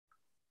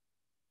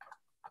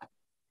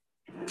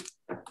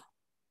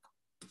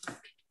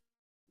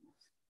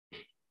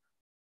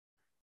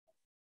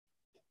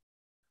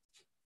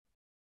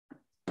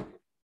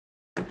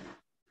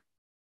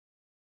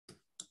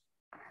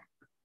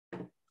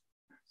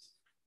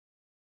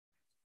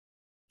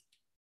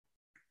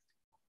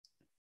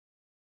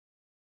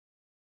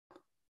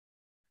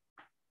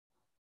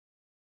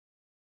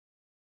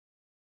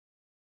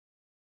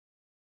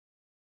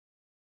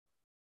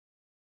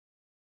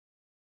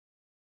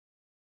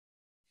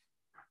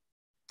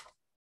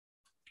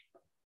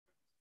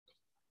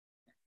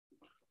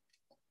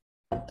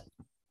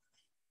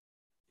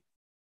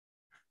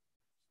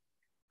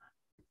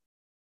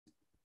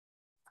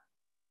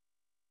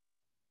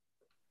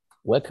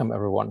Welcome,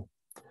 everyone.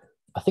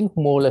 I think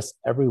more or less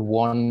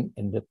everyone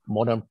in the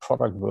modern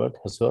product world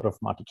has heard of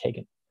Marty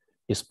Cagan.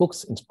 His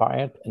books,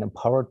 Inspired and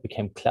Empowered,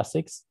 became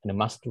classics and a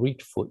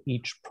must-read for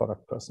each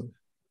product person.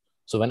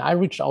 So when I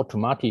reached out to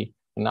Marty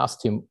and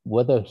asked him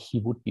whether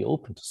he would be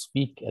open to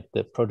speak at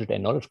the Project A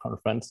Knowledge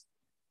Conference,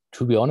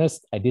 to be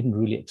honest, I didn't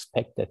really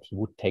expect that he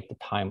would take the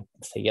time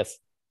and say yes,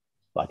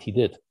 but he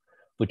did,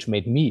 which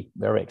made me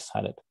very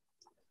excited.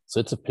 So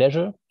it's a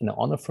pleasure and an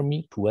honor for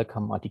me to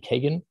welcome Marty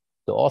Cagan,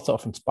 the author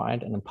of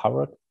Inspired and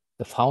Empowered,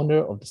 the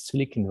founder of the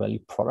Silicon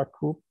Valley Product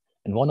Group,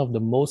 and one of the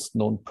most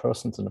known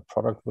persons in the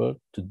product world,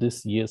 to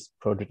this year's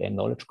Project A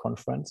Knowledge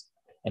Conference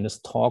and his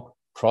talk,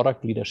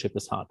 Product Leadership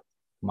is Hard.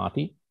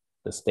 Marty,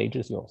 the stage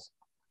is yours.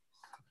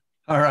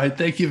 All right.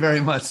 Thank you very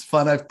much. It's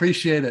fun. I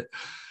appreciate it.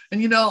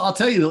 And, I'll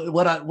tell you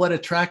what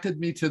attracted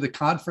me to the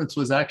conference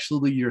was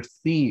actually your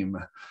theme,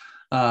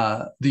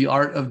 the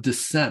art of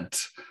dissent.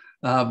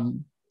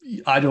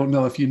 I don't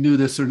know if you knew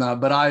this or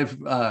not, but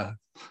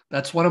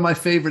that's one of my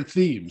favorite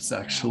themes,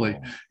 actually.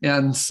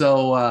 And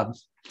so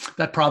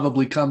that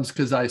probably comes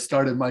because I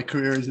started my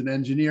career as an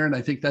engineer, and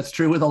I think that's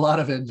true with a lot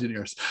of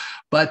engineers.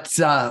 But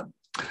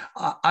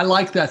I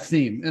like that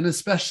theme, and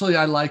especially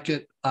I like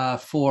it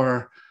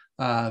for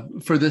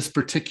this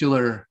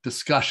particular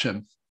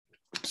discussion.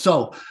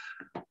 So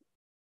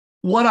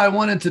what I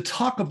wanted to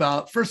talk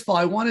about, first of all,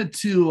 I wanted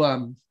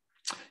to,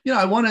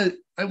 I want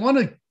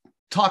to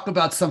talk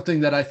about something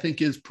that I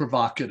think is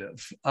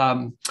provocative.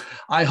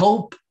 I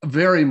hope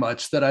very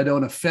much that I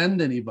don't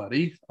offend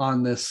anybody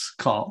on this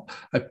call.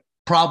 I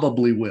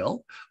probably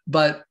will,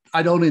 but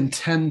I don't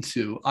intend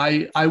to.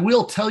 I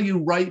will tell you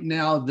right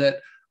now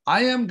that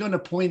I am going to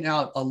point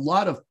out a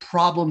lot of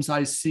problems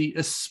I see,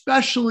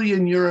 especially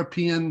in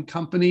European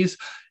companies,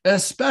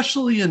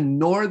 especially in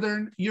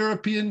Northern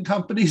European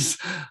companies,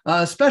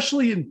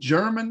 especially in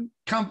German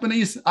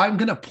companies. I'm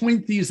going to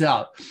point these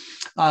out,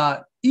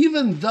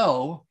 even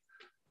though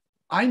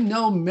I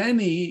know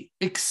many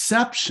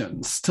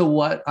exceptions to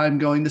what I'm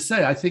going to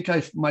say. I think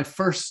my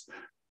first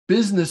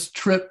business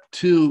trip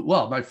to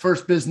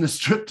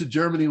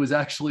Germany was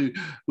actually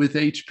with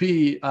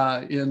HP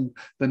in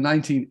the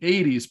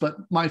 1980s. But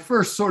my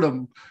first sort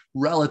of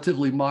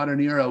relatively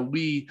modern era,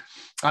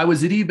 I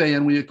was at eBay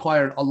and we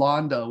acquired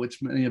Alando,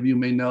 which many of you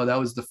may know. That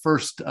was the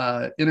first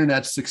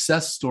internet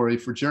success story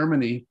for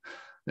Germany.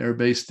 They're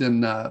based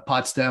in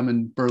Potsdam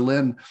and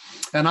Berlin.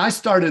 And I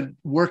started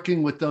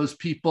working with those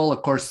people.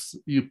 Of course,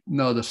 you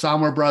know the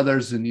Sommer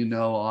brothers and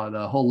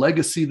the whole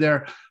legacy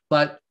there.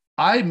 But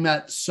I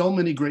met so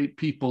many great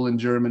people in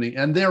Germany,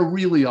 and there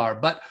really are.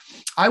 But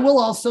I will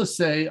also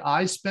say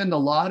I spend a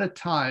lot of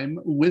time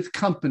with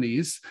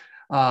companies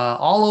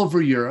all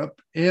over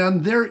Europe.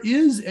 And there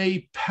is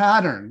a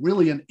pattern,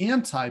 really an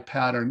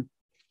anti-pattern,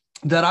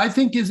 that I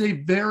think is a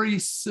very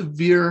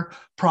severe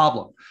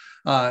problem.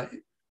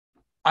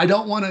 I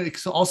don't want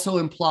to also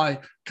imply,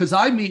 because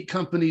I meet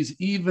companies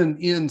even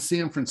in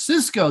San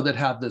Francisco that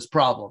have this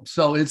problem.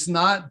 So it's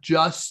not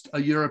just a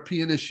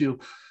European issue,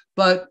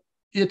 but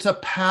it's a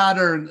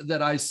pattern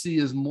that I see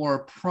is more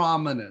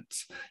prominent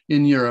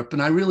in Europe.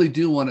 And I really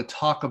do want to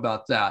talk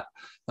about that.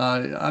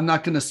 I'm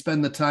not going to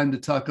spend the time to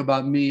talk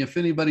about me. If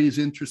anybody is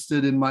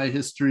interested in my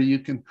history, you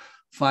can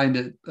find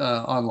it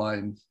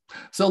online.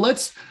 So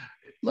let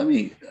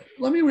me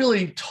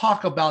really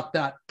talk about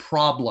that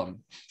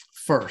problem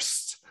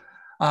first.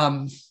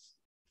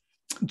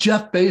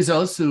 Jeff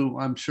Bezos, who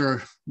I'm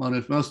sure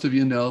most of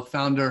you know,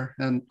 founder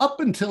and up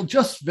until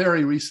just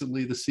very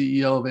recently, the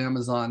CEO of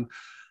Amazon,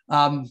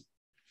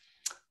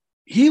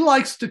 he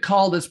likes to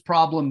call this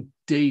problem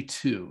day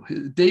two.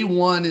 Day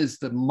one is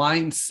the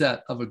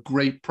mindset of a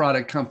great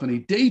product company.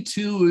 Day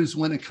two is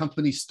when a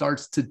company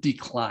starts to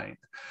decline.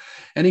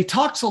 And he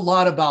talks a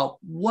lot about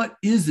what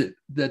is it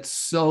that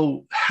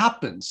so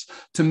happens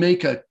to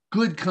make a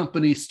good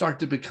company start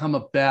to become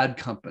a bad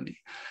company.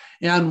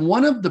 And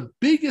one of the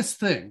biggest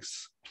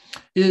things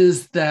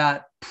is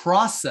that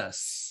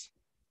process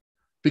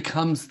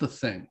becomes the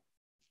thing.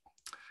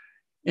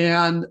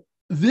 And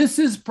this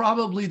is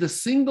probably the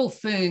single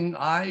thing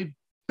I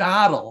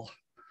battle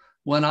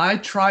when I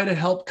try to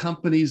help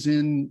companies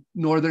in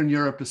Northern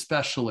Europe,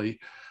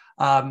 especially,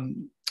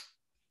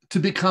 to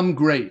become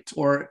great,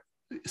 or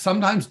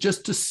sometimes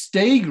just to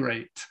stay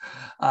great.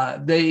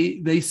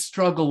 They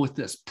struggle with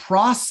this.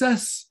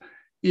 Process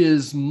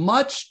is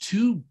much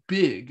too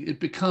big.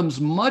 It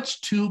becomes much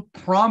too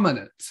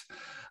prominent.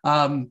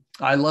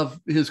 I love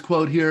his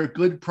quote here: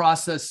 good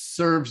process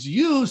serves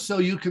you so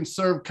you can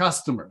serve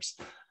customers.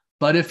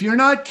 But if you're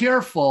not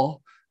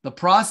careful, the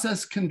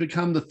process can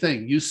become the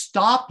thing. You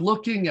stop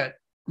looking at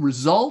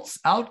results,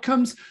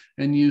 outcomes,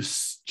 and you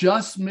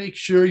just make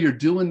sure you're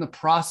doing the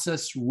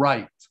process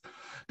right.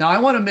 Now, I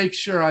want to make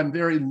sure I'm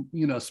very,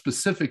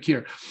 specific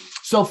here.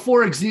 So,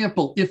 for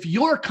example, if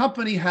your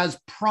company has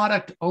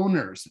product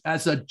owners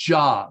as a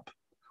job,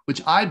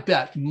 which I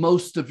bet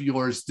most of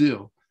yours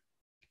do,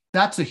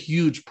 that's a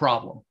huge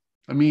problem.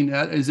 I mean,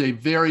 that is a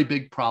very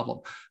big problem.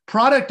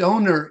 Product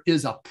owner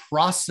is a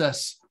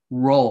process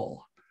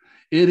role.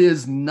 It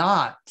is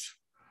not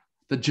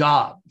the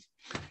job.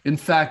 In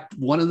fact,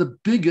 one of the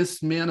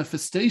biggest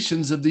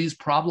manifestations of these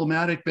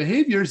problematic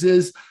behaviors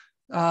is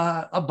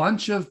a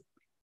bunch of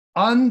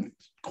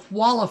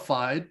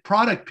unqualified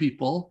product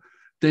people.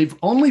 They've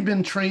only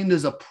been trained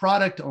as a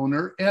product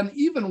owner, and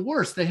even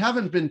worse, they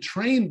haven't been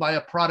trained by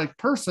a product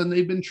person.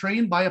 They've been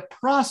trained by a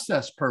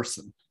process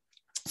person,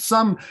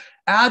 some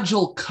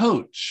agile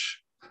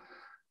coach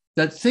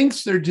that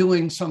thinks they're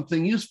doing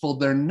something useful.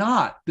 They're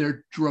not.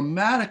 They're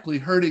dramatically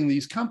hurting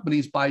these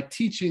companies by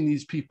teaching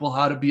these people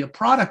how to be a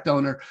product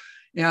owner,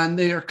 and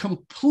they are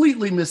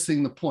completely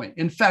missing the point.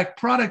 In fact,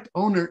 product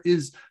owner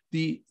is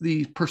the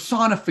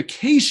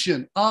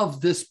personification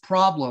of this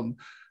problem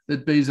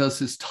that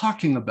Bezos is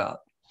talking about.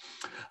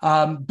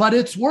 But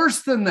it's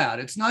worse than that.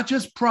 It's not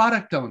just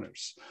product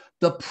owners.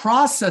 The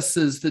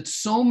processes that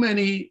so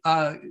many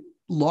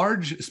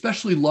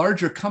especially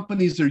larger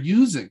companies are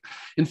using.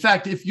 In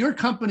fact, if your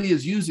company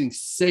is using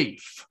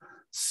SAFe,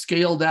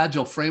 Scaled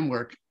Agile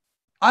Framework,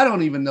 I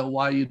don't even know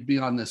why you'd be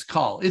on this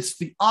call. It's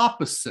the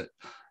opposite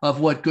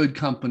of what good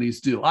companies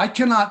do. I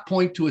cannot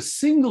point to a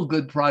single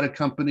good product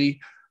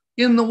company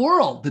in the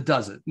world that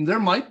does it. And there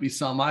might be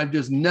some, I've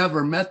just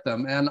never met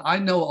them. And I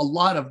know a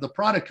lot of the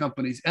product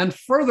companies. And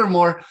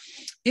furthermore,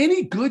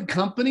 any good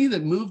company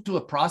that moved to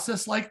a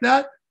process like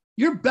that,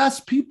 your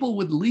best people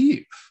would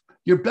leave.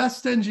 Your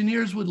best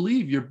engineers would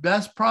leave. Your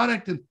best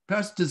product and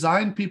best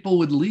design people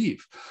would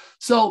leave.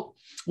 So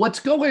what's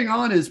going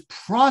on is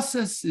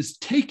process is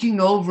taking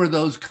over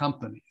those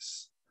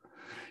companies.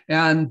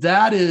 And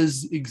that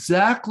is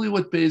exactly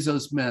what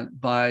Bezos meant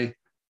by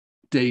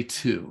day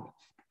 2.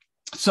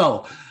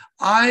 So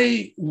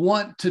I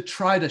want to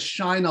try to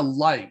shine a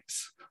light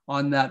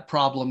on that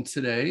problem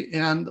today.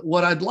 And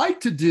what I'd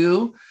like to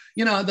do,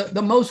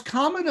 the most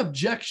common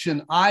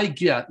objection I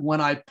get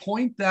when I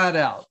point that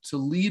out to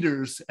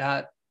leaders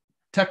at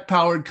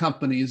tech-powered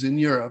companies in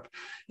Europe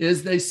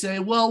is they say,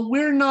 well,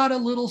 we're not a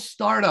little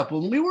startup.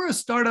 When we were a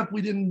startup,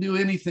 we didn't do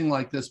anything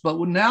like this, but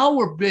now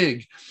we're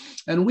big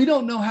and we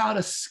don't know how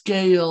to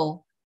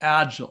scale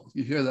Agile.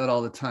 You hear that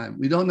all the time.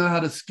 We don't know how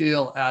to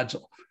scale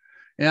Agile.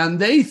 And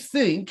they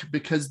think,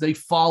 because they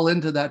fall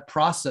into that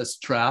process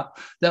trap,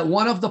 that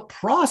one of the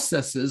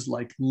processes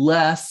like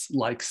less,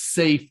 like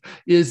SAFe,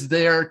 is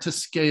there to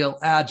scale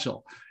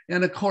Agile.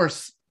 And of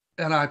course,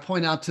 and I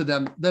point out to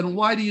them, then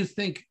why do you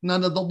think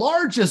none of the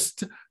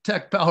largest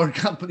tech-powered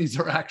companies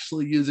are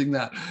actually using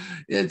that?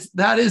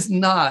 That is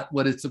not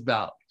what it's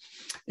about.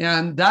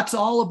 And that's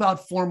all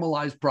about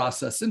formalized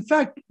process. In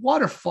fact,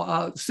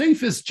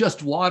 SAFe is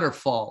just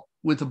waterfall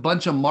with a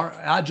bunch of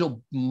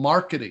Agile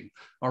marketing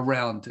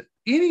around it.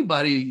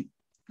 Anybody,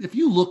 if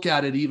you look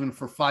at it even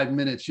for 5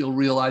 minutes, you'll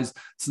realize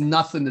it's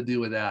nothing to do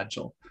with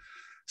Agile.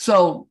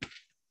 So,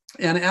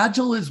 and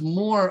Agile is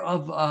more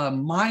of a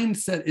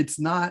mindset. It's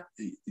not,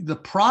 the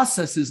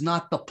process is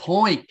not the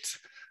point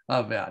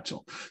of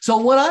Agile. So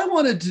what I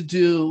wanted to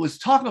do was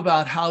talk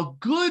about how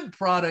good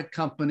product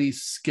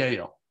companies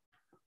scale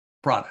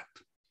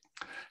product,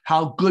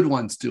 how good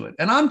ones do it.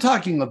 And I'm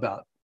talking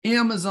about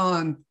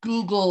Amazon,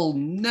 Google,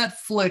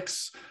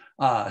 Netflix,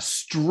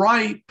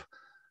 Stripe,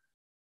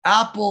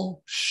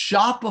 Apple,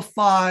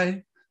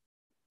 Shopify.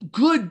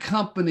 Good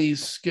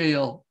companies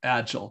scale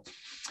Agile.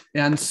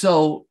 And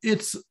so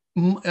it's,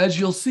 as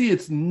you'll see,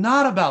 it's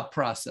not about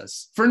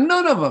process. For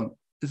none of them,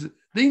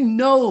 they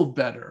know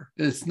better.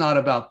 It's not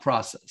about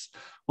process.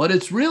 What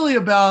it's really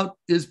about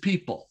is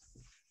people.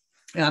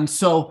 And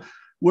so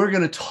we're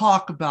going to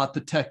talk about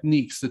the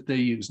techniques that they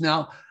use.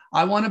 Now,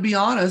 I want to be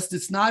honest,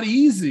 it's not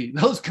easy.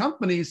 Those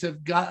companies have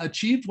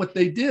achieved what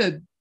they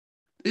did.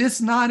 It's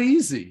not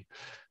easy.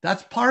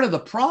 That's part of the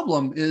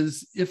problem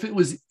is if it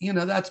was,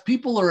 that's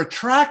people are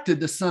attracted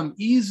to some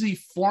easy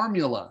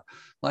formula.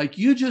 Like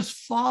you just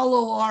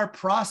follow our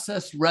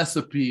process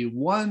recipe,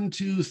 1,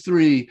 2,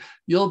 3,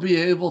 you'll be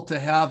able to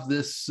have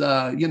this,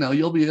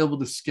 you'll be able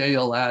to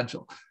scale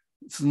Agile.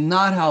 It's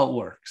not how it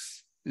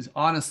works. It's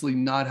honestly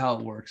not how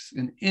it works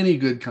in any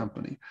good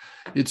company.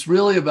 It's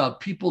really about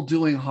people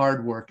doing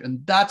hard work.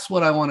 And that's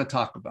what I want to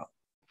talk about.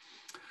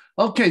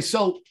 Okay,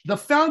 so the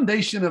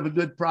foundation of a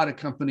good product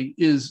company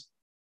is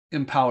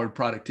empowered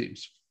product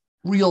teams,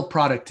 real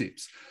product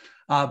teams.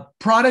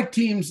 Product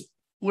teams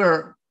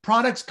where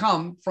products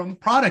come from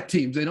product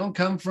teams. They don't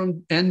come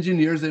from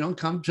engineers. They don't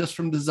come just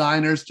from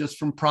designers, just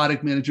from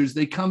product managers.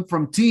 They come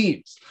from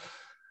teams.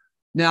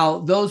 Now,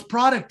 those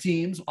product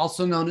teams,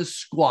 also known as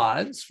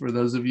squads, for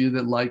those of you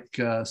that like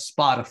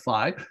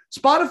Spotify.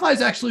 Spotify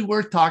is actually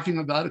worth talking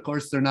about. Of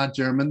course, they're not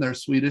German, they're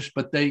Swedish,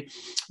 but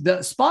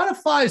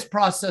Spotify's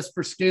process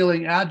for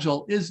scaling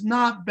Agile is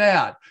not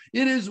bad.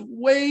 It is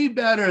way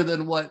better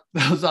than what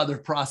those other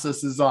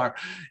processes are.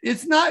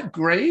 It's not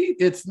great.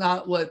 It's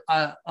not what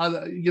I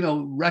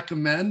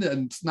recommend,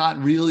 and it's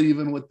not really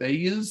even what they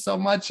use so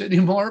much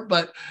anymore,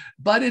 but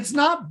it's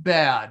not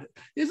bad.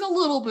 It's a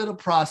little bit of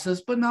process,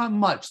 but not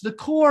much.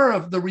 The core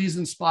of the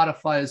reason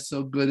Spotify is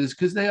so good is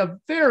because they have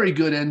very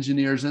good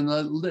engineers and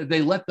they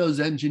let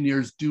those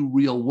engineers do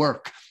real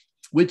work,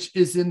 which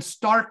is in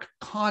stark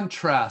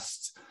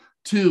contrast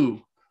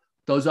to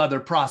those other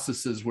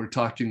processes we're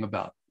talking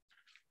about.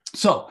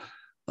 So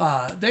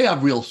they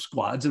have real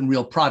squads and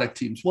real product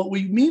teams. What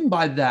we mean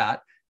by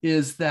that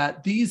is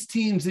that these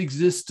teams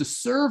exist to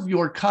serve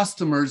your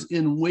customers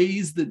in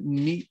ways that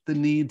meet the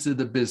needs of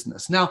the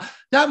business. Now,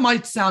 that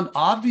might sound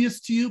obvious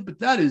to you, but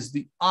that is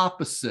the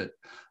opposite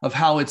of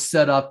how it's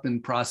set up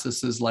in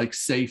processes like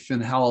SAFe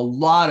and how a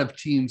lot of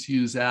teams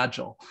use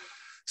Agile.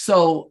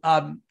 So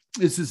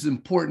this is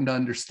important to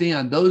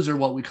understand. Those are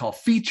what we call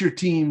feature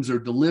teams or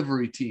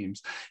delivery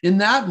teams. In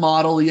that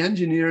model, the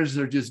engineers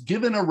are just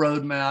given a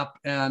roadmap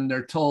and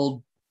they're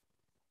told,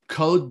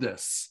 code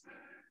this.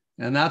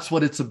 And that's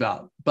what it's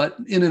about. But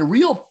in a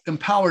real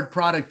empowered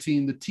product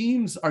team, the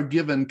teams are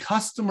given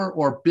customer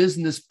or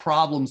business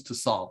problems to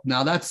solve.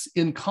 Now, that's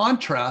in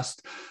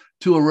contrast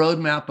to a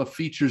roadmap of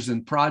features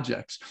and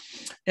projects.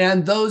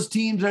 And those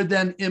teams are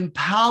then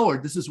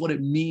empowered. This is what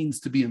it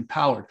means to be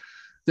empowered.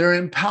 They're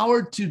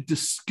empowered to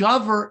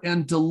discover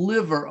and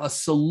deliver a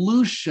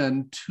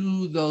solution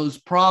to those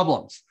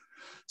problems.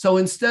 So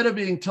instead of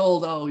being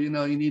told, oh, you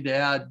need to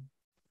add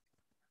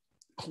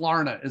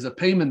Klarna as a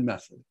payment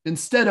method,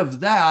 instead of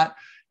that,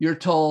 you're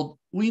told,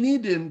 we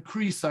need to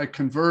increase our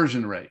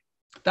conversion rate.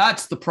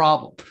 That's the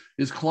problem.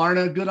 Is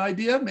Klarna a good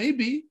idea?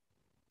 Maybe,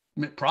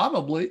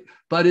 probably.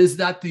 But is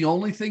that the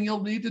only thing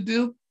you'll need to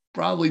do?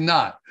 Probably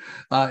not,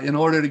 in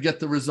order to get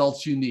the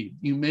results you need.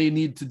 You may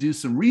need to do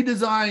some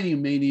redesign. You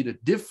may need a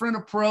different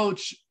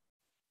approach.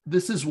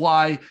 This is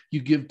why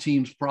you give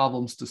teams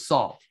problems to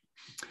solve.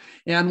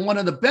 And one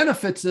of the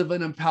benefits of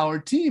an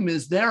empowered team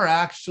is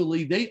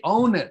they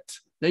own it.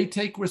 They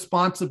take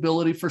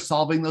responsibility for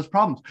solving those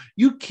problems.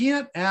 You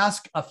can't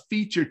ask a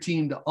feature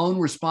team to own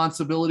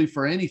responsibility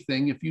for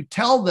anything if you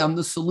tell them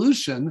the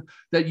solution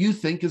that you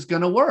think is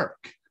going to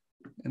work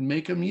and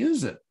make them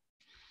use it.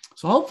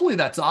 So hopefully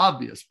that's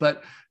obvious,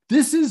 but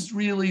this is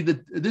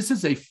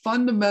a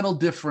fundamental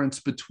difference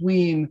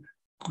between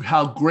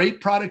how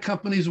great product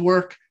companies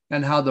work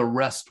and how the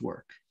rest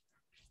work.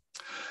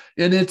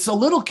 And it's a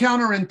little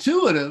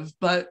counterintuitive,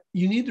 but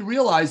you need to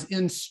realize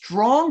in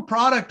strong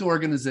product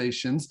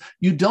organizations,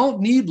 you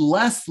don't need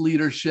less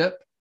leadership,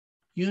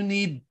 you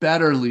need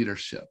better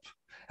leadership.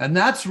 And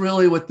that's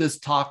really what this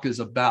talk is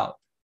about,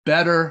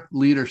 better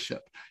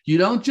leadership. You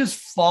don't just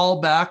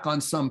fall back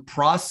on some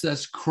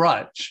process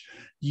crutch,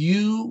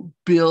 you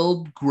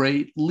build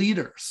great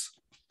leaders.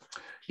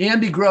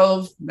 Andy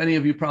Grove, many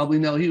of you probably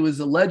know, he was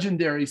a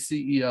legendary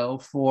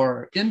CEO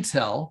for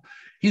Intel.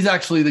 He's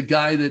actually the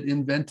guy that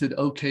invented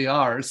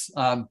OKRs.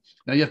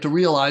 Now you have to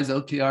realize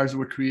OKRs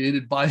were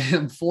created by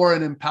him for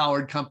an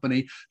empowered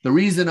company. The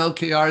reason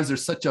OKRs are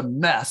such a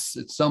mess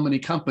at so many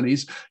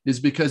companies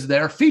is because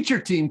they're feature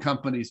team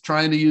companies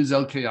trying to use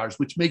OKRs,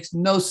 which makes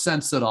no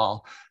sense at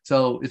all.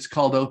 So it's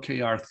called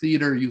OKR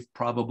theater. You've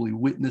probably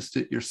witnessed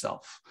it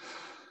yourself.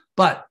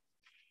 But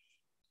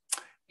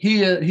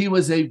he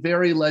was a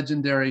very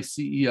legendary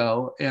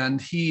CEO,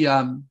 and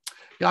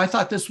I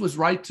thought this was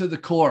right to the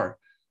core.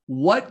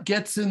 What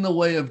gets in the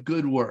way of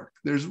good work?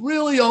 There's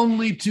really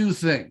only two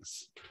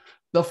things.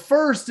 The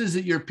first is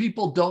that your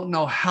people don't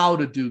know how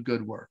to do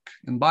good work.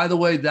 And by the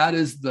way, that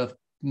is the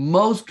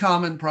most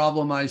common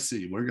problem I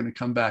see. We're going to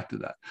come back to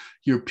that.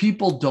 Your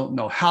people don't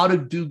know how to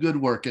do good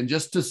work. And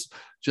just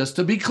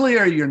to be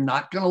clear, you're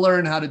not going to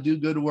learn how to do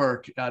good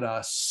work at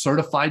a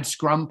certified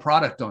Scrum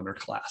product owner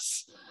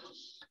class.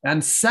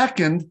 And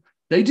second,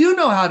 they do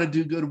know how to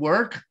do good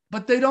work,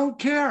 but they don't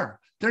care.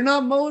 They're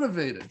not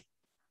motivated.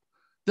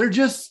 They're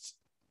just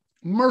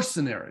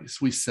mercenaries,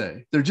 we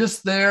say. They're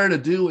just there to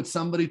do what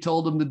somebody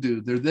told them to do.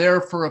 They're there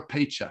for a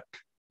paycheck.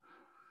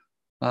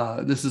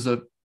 This is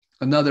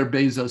another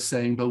Bezos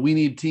saying, but we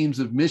need teams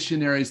of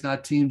missionaries,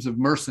 not teams of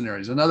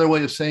mercenaries. Another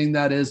way of saying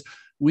that is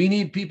we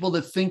need people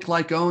that think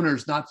like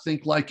owners, not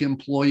think like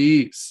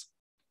employees.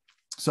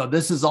 So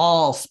this is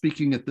all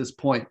speaking at this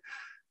point.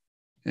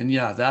 And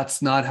yeah,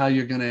 that's not how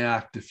you're going to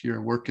act if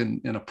you're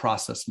working in a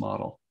process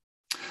model.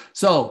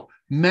 So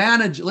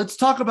let's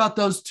talk about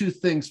those two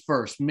things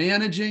first,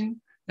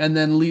 managing and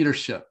then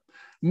leadership.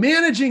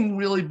 Managing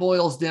really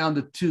boils down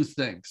to two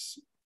things,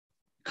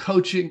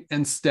 coaching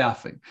and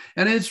staffing.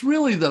 And it's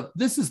really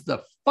this is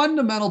the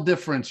fundamental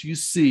difference you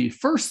see.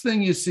 First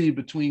thing you see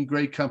between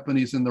great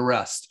companies and the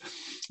rest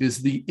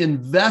is the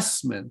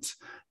investment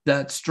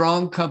that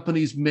strong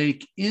companies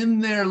make in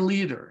their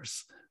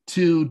leaders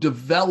to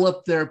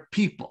develop their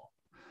people.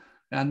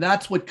 And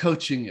that's what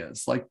coaching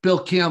is. Like Bill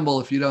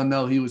Campbell, if you don't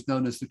know, he was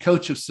known as the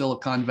coach of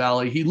Silicon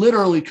Valley. He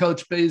literally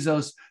coached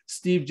Bezos,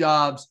 Steve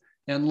Jobs,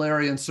 and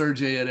Larry and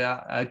Sergey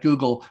at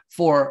Google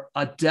for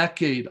a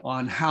decade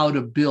on how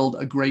to build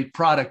a great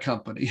product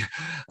company.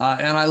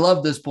 And I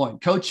love this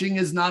point. Coaching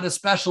is not a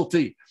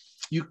specialty.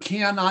 You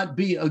cannot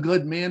be a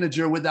good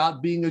manager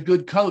without being a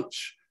good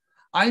coach.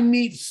 I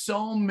meet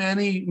so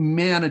many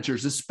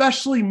managers,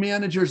 especially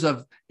managers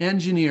of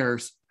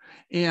engineers,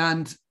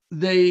 and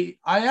I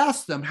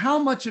asked them, how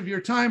much of your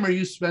time are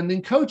you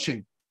spending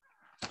coaching?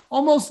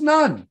 Almost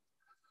none. And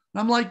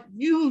I'm like,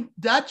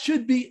 that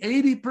should be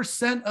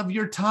 80% of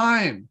your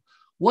time.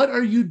 What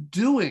are you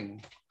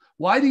doing?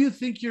 Why do you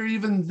think you're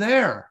even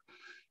there?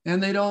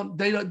 And they don't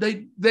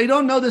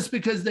know this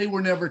because they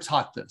were never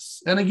taught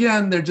this. And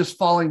again, they're just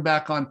falling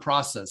back on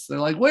process. They're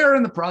like, where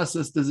in the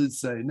process does it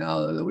say?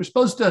 No, we're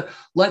supposed to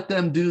let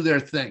them do their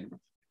thing.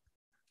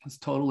 It's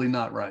totally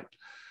not right.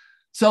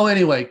 So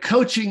anyway,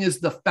 coaching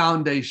is the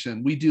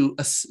foundation. We do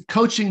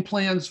coaching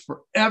plans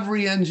for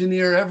every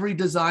engineer, every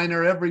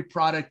designer, every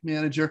product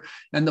manager.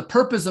 And the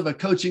purpose of a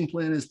coaching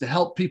plan is to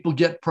help people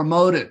get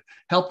promoted,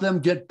 help them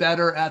get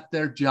better at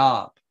their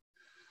job.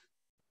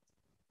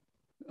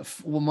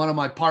 One of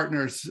my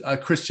partners,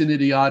 Christian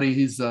Idiotti,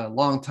 he's a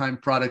longtime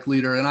product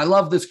leader. And I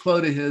love this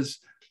quote of his,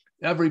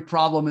 every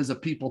problem is a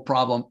people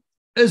problem,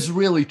 is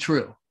really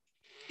true.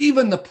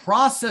 Even the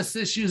process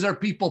issues are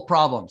people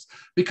problems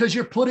because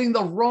you're putting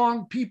the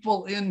wrong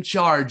people in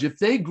charge. If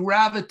they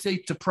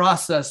gravitate to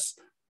process,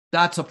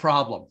 that's a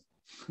problem.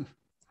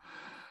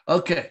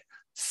 Okay,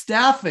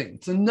 staffing,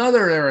 it's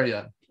another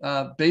area.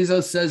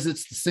 Bezos says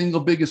it's the single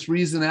biggest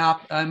reason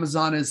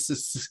Amazon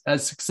is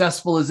as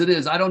successful as it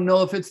is. I don't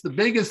know if it's the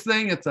biggest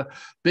thing. It's a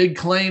big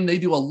claim. They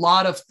do a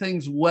lot of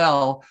things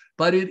well,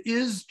 but it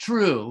is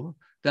true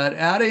that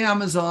at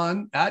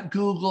Amazon, at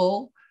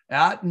Google,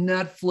 at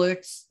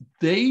Netflix,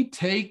 they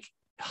take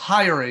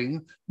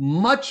hiring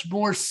much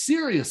more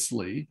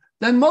seriously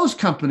than most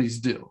companies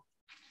do.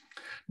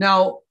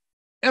 Now,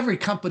 every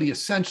company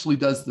essentially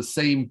does the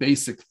same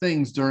basic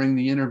things during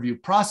the interview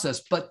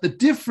process, but the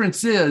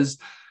difference is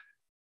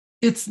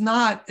it's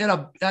not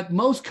at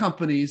most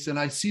companies, and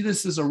I see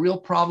this as a real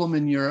problem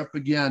in Europe.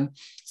 Again,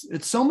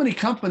 it's so many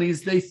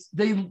companies, they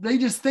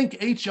just think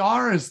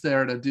HR is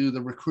there to do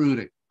the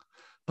recruiting,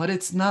 but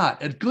it's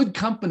not. At good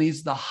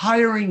companies, the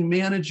hiring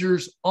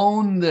managers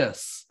own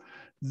this.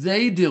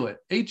 They do it.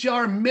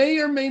 HR may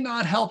or may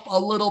not help a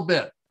little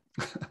bit.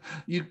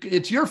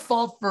 It's your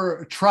fault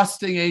for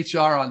trusting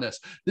HR on this.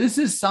 This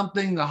is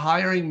something the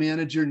hiring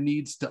manager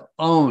needs to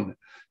own,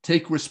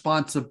 take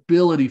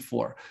responsibility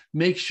for.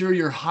 Make sure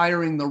you're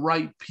hiring the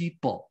right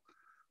people.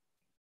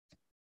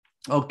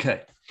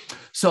 Okay,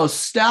 so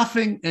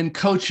staffing and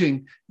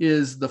coaching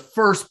is the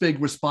first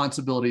big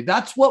responsibility.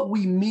 That's what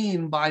we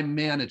mean by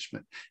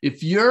management.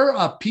 If you're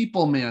a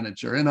people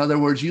manager, in other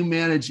words, you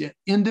manage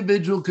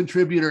individual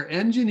contributor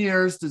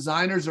engineers,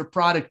 designers, or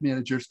product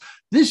managers,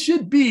 this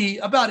should be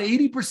about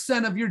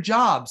 80% of your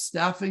job,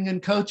 staffing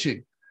and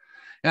coaching.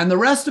 And the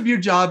rest of your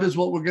job is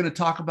what we're going to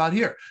talk about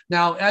here.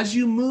 Now, as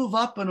you move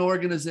up an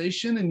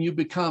organization and you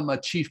become a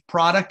chief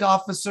product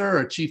officer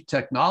or a chief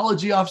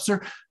technology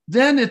officer,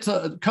 then it's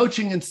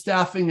coaching and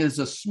staffing is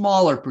a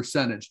smaller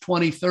percentage,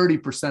 20,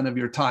 30% of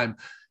your time.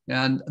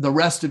 And the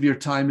rest of your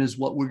time is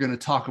what we're going to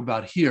talk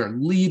about here,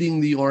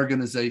 leading the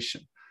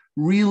organization,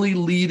 really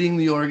leading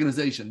the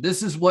organization.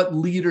 This is what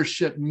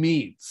leadership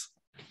means.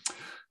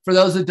 For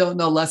those that don't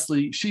know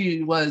Leslie,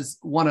 she was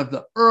one of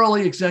the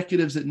early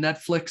executives at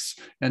Netflix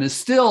and is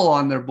still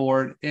on their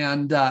board.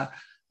 And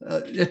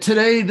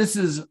today, this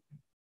is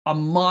a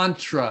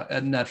mantra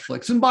at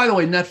Netflix. And by the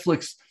way,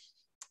 Netflix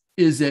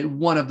is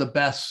one of the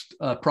best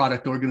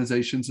product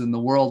organizations in the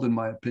world, in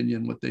my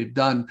opinion, what they've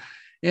done.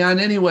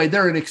 And anyway,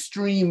 they're an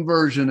extreme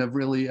version of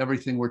really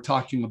everything we're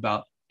talking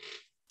about.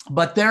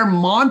 But their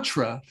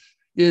mantra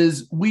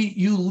is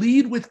you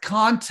lead with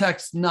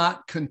context,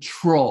 not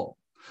control.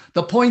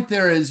 The point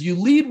there is you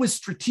lead with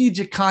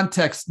strategic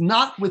context,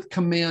 not with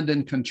command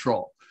and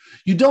control.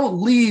 You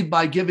don't lead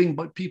by giving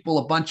people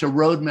a bunch of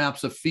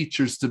roadmaps of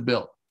features to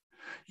build.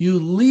 You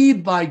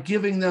lead by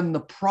giving them the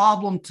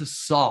problem to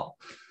solve.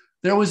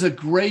 There was a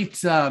great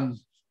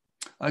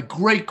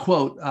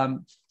quote.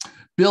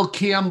 Bill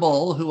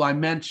Campbell, who I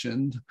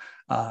mentioned,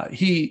 I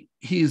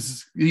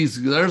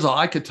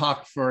could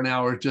talk for an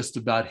hour just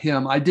about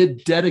him. I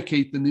did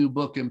dedicate the new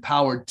book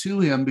Empowered to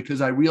him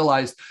because I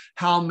realized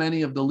how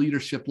many of the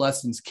leadership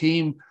lessons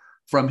came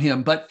from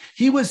him. But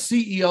he was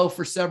CEO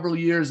for several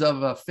years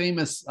of a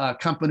famous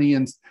company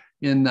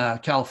in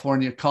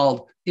California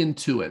called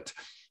Intuit.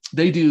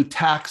 They do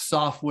tax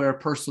software,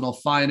 personal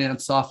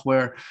finance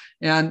software.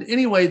 And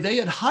anyway, they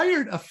had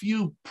hired a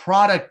few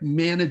product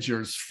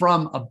managers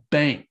from a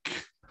bank,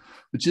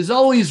 which is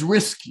always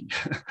risky.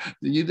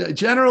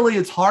 Generally,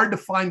 it's hard to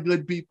find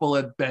good people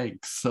at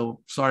banks.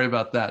 So sorry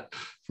about that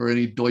for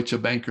any Deutsche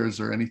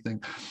Bankers or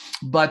anything.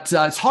 But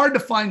it's hard to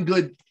find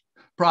good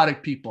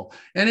product people.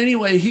 And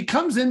anyway, he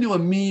comes into a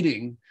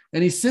meeting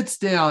and he sits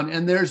down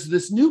and there's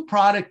this new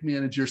product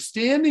manager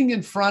standing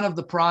in front of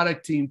the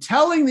product team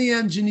telling the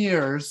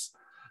engineers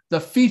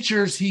the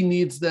features he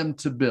needs them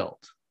to build.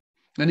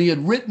 And he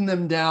had written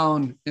them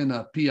down in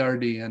a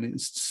PRD and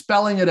he's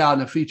spelling it out in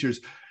the features.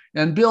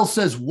 And Bill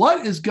says,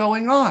 "What is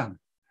going on?"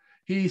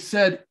 He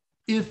said,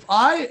 he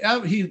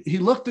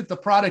looked at the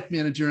product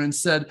manager and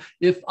said,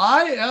 "If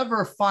I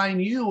ever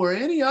find you or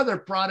any other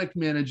product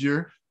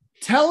manager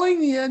telling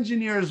the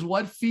engineers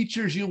what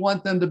features you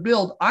want them to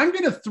build, I'm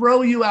going to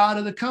throw you out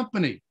of the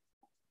company."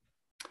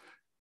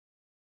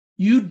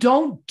 You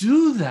don't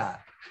do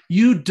that.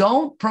 You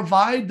don't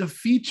provide the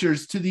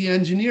features to the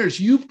engineers.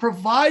 You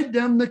provide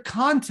them the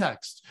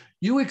context.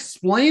 You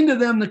explain to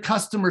them the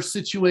customer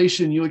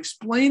situation. You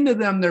explain to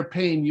them their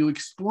pain. You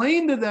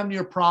explain to them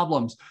your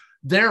problems.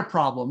 their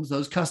problems,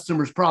 those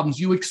customers' problems.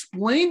 You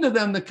explain to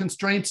them the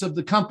constraints of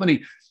the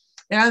company,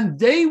 and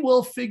they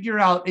will figure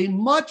out a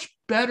much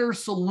better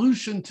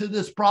solution to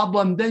this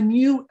problem than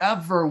you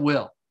ever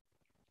will.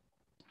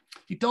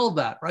 He told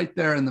that right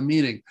there in the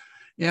meeting.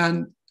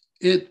 And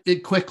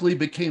it quickly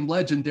became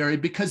legendary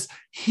because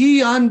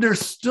he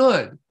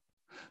understood.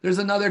 There's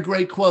another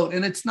great quote,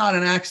 and it's not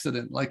an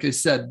accident. Like I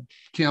said,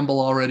 Campbell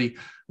already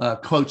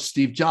quotes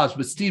Steve Jobs,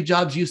 but Steve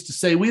Jobs used to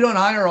say, we don't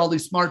hire all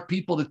these smart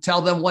people to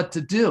tell them what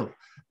to do.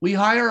 We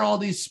hire all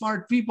these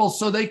smart people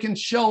so they can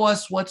show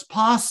us what's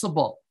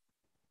possible.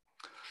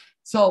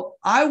 So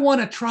I want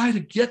to try to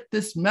get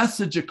this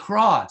message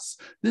across.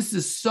 This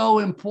is so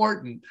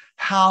important,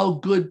 how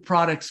good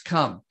products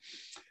come.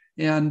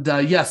 And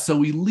yes, so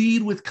we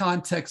lead with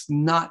context,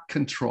 not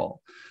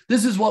control.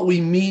 This is what we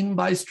mean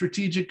by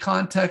strategic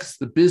context: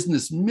 the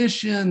business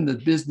mission, the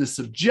business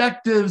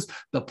objectives,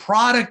 the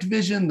product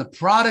vision, the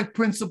product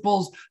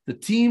principles, the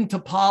team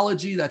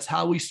topology. That's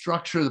how we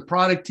structure the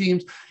product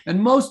teams.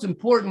 And most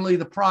importantly,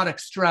 the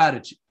product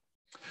strategy.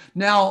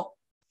 Now,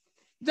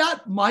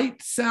 that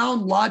might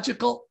sound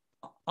logical.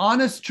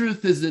 Honest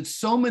truth is that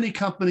so many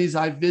companies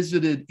I've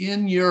visited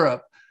in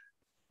Europe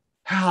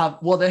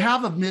they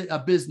have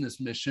a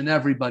business mission,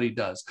 everybody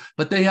does,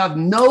 but they have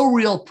no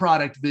real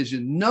product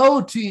vision,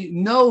 no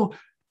team, no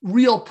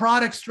real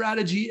product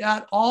strategy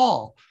at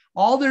all.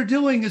 All they're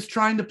doing is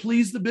trying to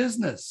please the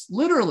business.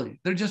 Literally,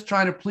 they're just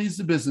trying to please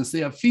the business. They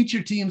have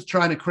feature teams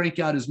trying to crank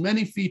out as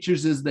many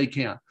features as they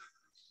can.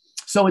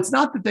 So it's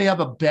not that they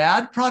have a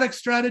bad product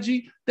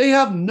strategy, they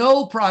have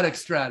no product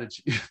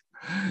strategy.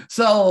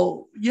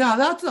 So yeah,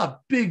 that's a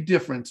big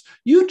difference.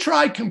 You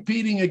try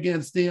competing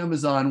against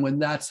Amazon when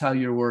that's how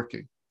you're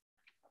working.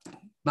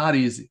 Not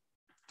easy.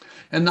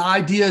 And the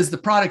idea is the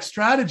product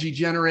strategy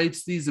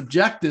generates these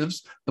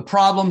objectives, the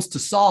problems to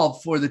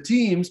solve for the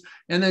teams,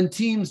 and then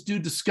teams do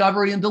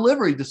discovery and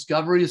delivery.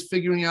 Discovery is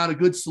figuring out a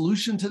good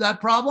solution to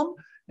that problem,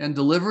 and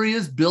delivery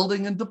is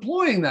building and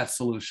deploying that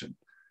solution.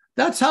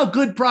 That's how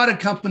good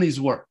product companies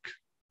work.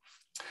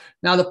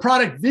 Now, the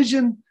product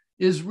vision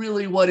is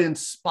really what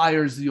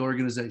inspires the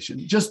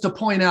organization. Just to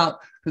point out,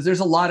 because there's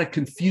a lot of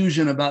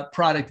confusion about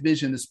product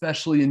vision,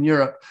 especially in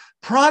Europe.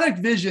 Product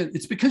vision,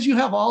 it's because you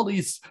have all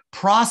these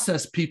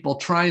process people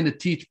trying to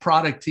teach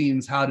product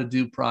teams how to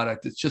do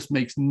product. It just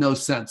makes no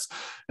sense.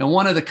 And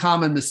one of the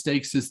common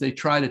mistakes is they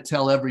try to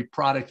tell every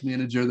product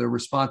manager they're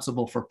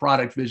responsible for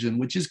product vision,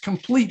 which is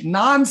complete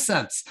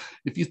nonsense.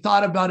 If you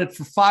thought about it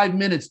for 5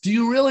 minutes,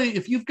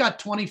 if you've got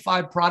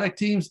 25 product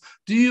teams,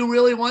 do you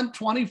really want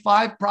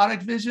 25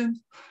 product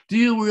visions? Do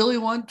you really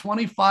want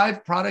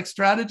 25 product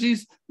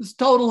strategies? This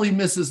totally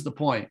misses the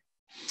point.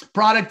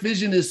 Product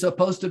vision is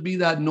supposed to be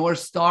that North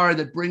Star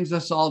that brings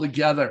us all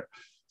together.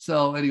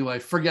 So anyway,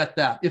 forget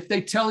that. If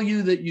they tell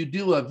you that you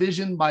do a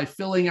vision by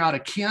filling out a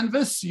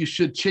canvas, you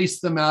should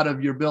chase them out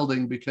of your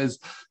building because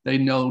they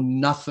know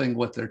nothing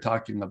what they're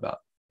talking about.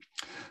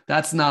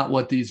 That's not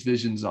what these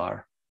visions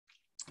are.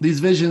 These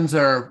visions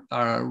are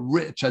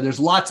rich. There's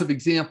lots of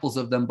examples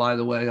of them, by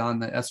the way, on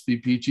the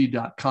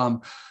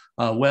svpg.com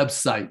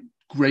website.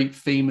 Great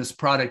famous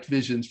product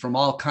visions from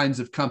all kinds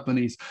of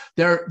companies.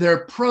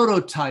 They're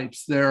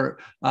prototypes, they're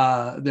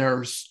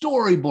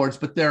storyboards,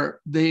 but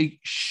they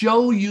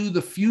show you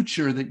the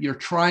future that you're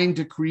trying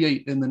to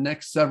create in the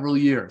next several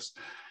years.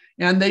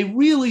 And they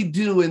really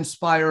do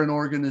inspire an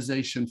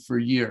organization for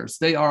years.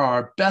 They are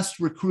our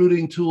best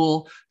recruiting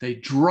tool. They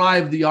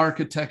drive the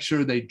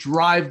architecture, they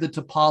drive the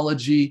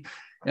topology,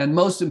 and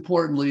most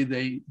importantly,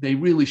 they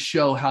really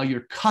show how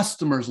your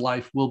customer's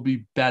life will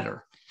be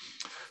better.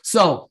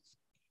 So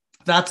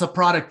that's a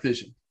product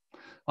vision.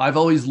 I've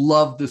always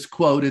loved this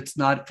quote. It's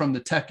not from the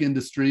tech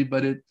industry,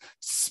 but it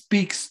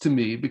speaks to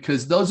me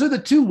because those are the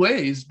two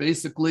ways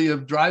basically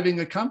of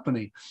driving a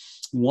company.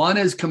 One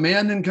is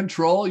command and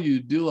control. You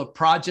do a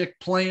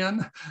project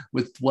plan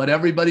with what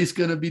everybody's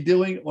going to be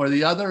doing, or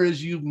the other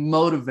is you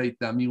motivate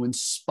them, you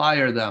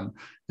inspire them.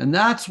 And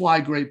that's why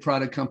great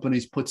product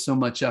companies put so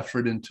much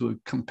effort into a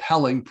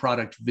compelling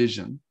product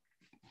vision.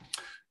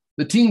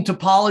 The team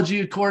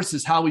topology, of course,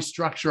 is how we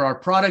structure our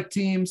product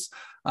teams.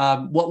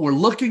 What we're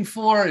looking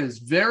for is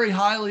very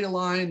highly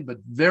aligned, but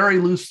very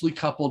loosely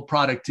coupled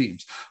product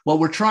teams. What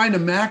we're trying to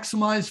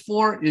maximize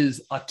for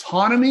is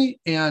autonomy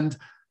and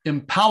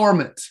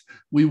empowerment.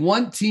 We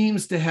want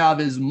teams to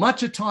have as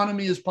much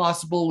autonomy as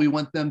possible. We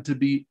want them to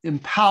be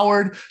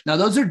empowered. Now,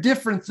 those are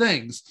different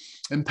things.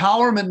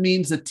 Empowerment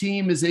means a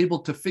team is able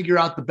to figure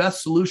out the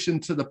best solution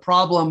to the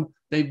problem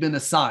they've been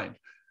assigned.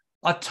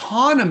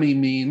 Autonomy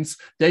means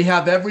they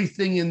have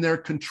everything in their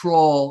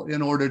control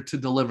in order to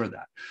deliver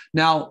that.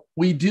 Now,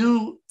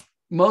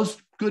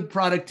 most good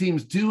product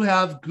teams do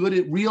have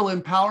real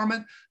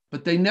empowerment,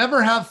 but they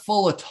never have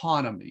full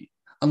autonomy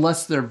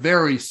unless they're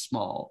very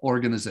small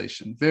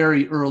organization,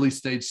 very early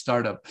stage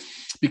startup,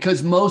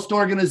 because most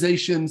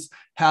organizations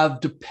have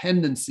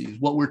dependencies.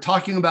 What we're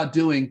talking about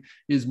doing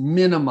is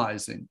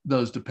minimizing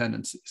those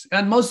dependencies.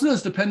 And most of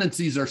those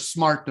dependencies are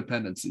smart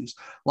dependencies,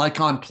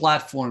 like on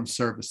platform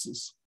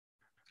services.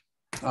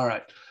 All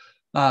right.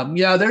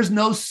 Yeah, there's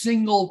no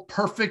single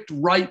perfect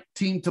right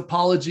team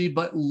topology,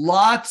 but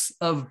lots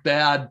of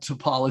bad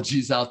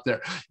topologies out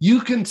there. You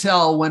can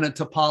tell when a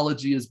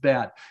topology is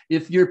bad.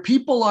 If your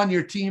people on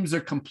your teams are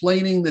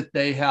complaining that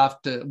they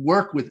have to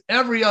work with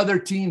every other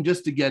team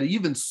just to get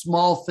even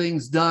small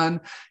things done,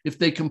 if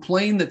they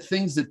complain that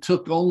things that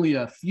took only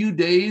a few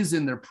days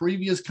in their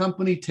previous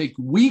company take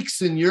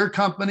weeks in your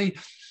company,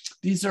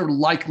 these are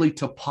likely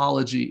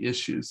topology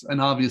issues,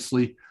 and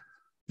obviously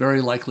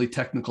very likely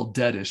technical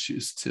debt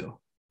issues too.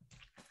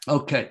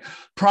 Okay,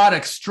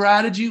 product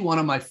strategy, one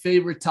of my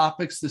favorite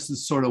topics. This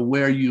is sort of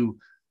where you,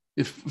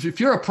 if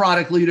you're a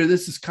product leader,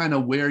 this is kind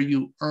of where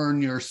you earn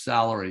your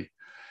salary.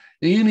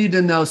 And you need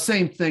to know,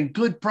 same thing,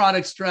 good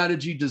product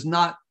strategy does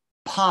not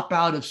pop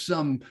out of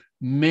some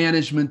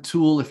management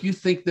tool. If you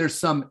think there's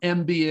some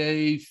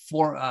MBA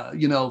for,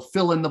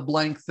 fill in the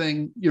blank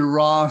thing, you're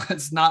wrong.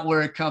 That's not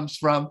where it comes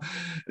from.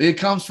 It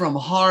comes from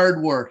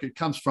hard work. It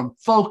comes from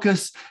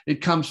focus.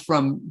 It comes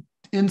from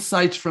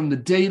insights from the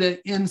data,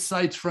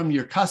 insights from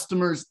your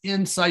customers,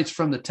 insights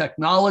from the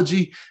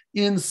technology,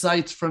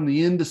 insights from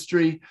the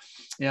industry,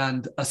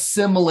 and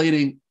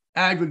assimilating,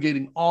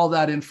 aggregating all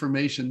that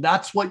information.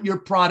 That's what your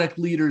product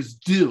leaders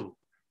do.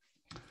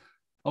 I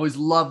always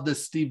love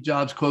this Steve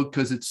Jobs quote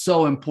because it's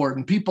so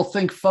important. People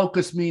think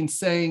focus means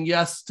saying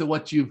yes to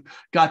what you've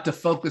got to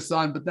focus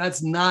on, but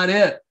that's not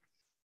it.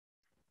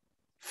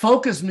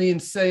 Focus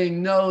means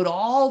saying no to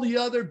all the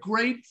other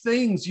great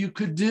things you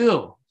could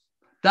do.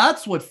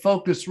 That's what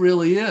focus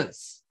really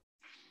is.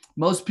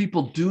 Most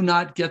people do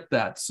not get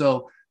that.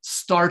 So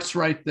starts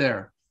right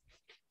there.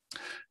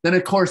 Then,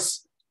 of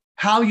course,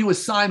 how you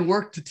assign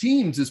work to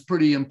teams is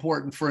pretty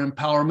important for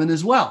empowerment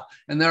as well.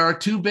 And there are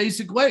two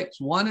basic ways.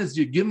 One is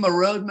you give them a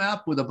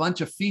roadmap with a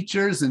bunch of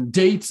features and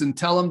dates and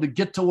tell them to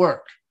get to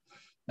work.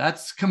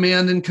 That's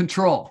command and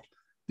control.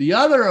 The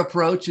other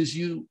approach is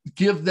you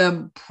give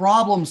them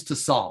problems to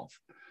solve.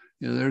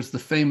 There's the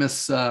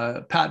famous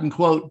Patton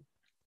quote,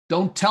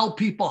 don't tell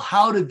people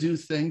how to do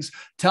things.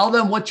 Tell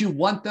them what you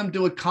want them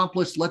to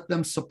accomplish. Let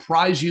them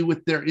surprise you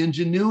with their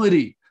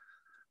ingenuity.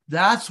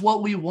 That's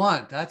what we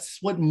want. That's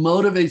what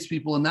motivates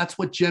people. And that's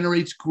what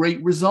generates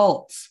great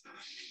results.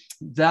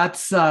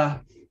 That's, don't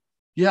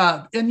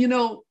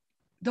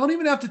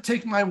even have to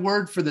take my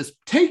word for this.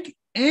 Take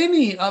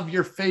any of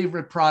your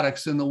favorite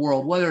products in the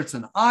world, whether it's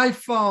an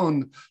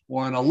iPhone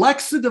or an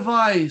Alexa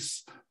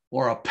device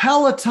or a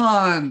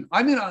Peloton,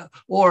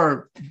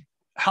 or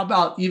how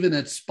about even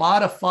at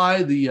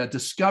Spotify, the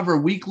Discover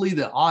Weekly,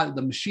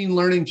 the machine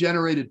learning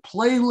generated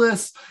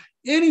playlists,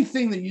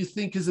 anything that you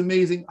think is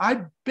amazing,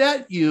 I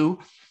bet you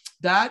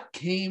that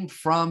came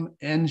from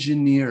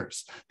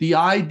engineers. The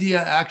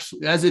idea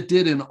actually, as it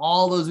did in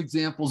all those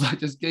examples I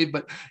just gave,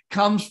 but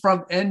comes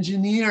from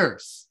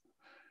engineers.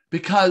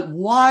 Because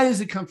why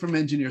does it come from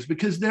engineers?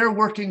 Because they're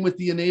working with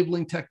the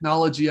enabling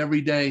technology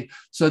every day.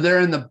 So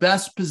they're in the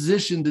best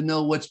position to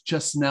know what's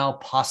just now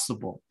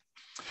possible.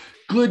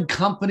 Good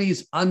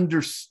companies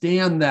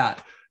understand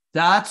that.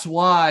 That's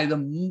why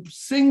the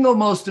single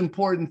most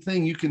important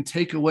thing you can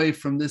take away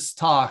from this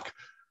talk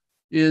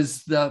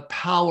is the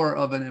power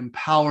of an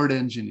empowered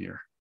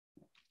engineer.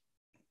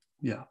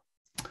 Yeah.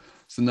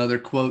 It's another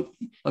quote.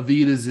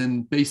 Avid is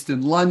based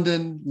in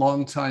London,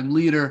 longtime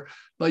leader.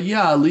 But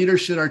yeah, a leader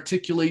should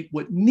articulate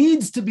what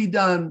needs to be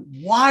done,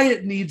 why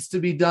it needs to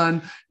be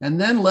done, and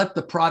then let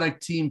the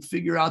product team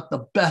figure out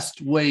the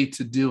best way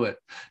to do it.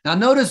 Now,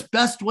 notice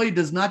best way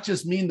does not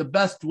just mean the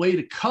best way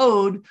to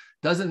code,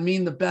 doesn't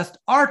mean the best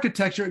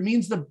architecture. It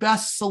means the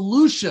best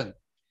solution,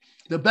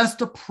 the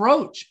best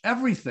approach,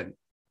 everything.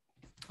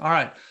 All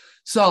right.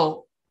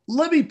 So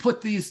let me put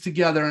these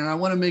together, and I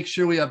want to make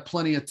sure we have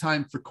plenty of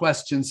time for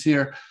questions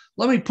here.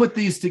 Let me put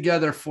these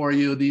together for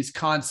you, these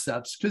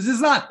concepts, because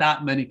there's not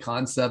that many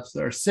concepts.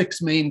 There are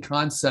 6 main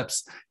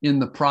concepts in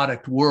the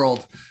product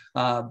world.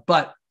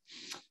 But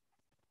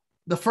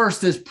the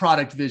first is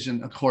product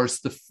vision, of course.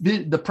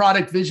 The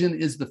product vision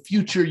is the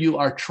future you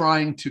are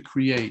trying to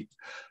create.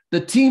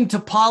 The team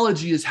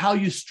topology is how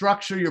you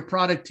structure your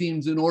product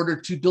teams in order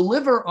to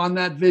deliver on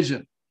that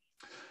vision.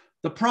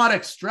 The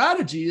product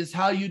strategy is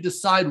how you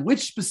decide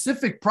which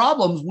specific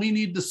problems we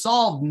need to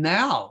solve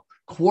now,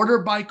 quarter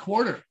by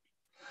quarter.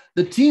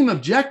 The team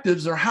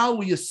objectives are how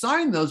we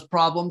assign those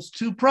problems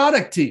to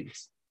product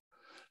teams.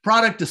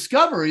 Product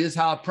discovery is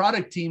how a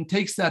product team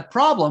takes that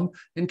problem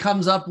and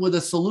comes up with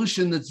a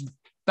solution that's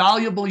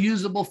valuable,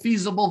 usable,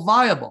 feasible,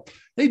 viable.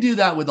 They do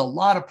that with a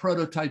lot of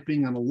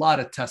prototyping and a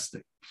lot of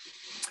testing.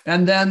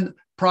 And then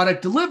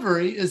product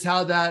delivery is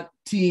how that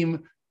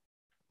team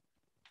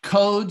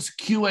codes,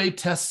 QA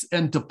tests,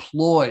 and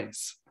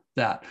deploys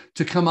that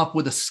to come up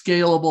with a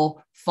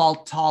scalable,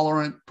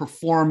 fault-tolerant,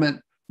 performant,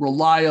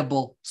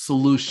 reliable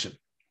solution.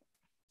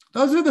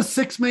 Those are the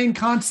 6 main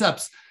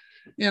concepts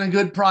in a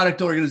good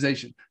product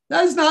organization.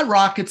 That is not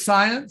rocket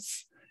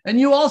science. And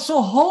you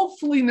also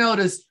hopefully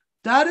notice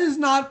that is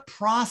not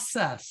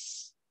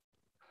process.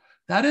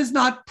 That is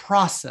not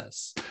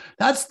process.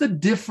 That's the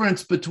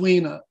difference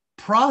between a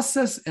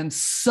process and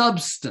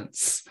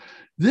substance.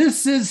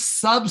 This is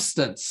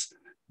substance.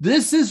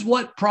 This is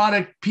what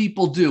product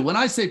people do. When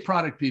I say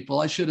product people,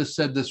 I should have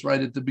said this right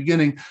at the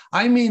beginning.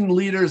 I mean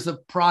leaders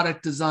of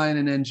product design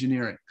and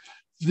engineering.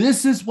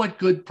 This is what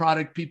good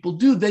product people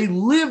do. They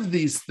live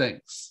these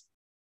things.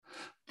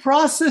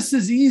 Process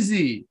is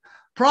easy.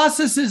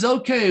 Process is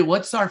okay.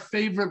 What's our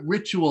favorite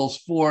rituals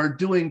for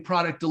doing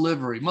product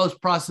delivery?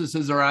 Most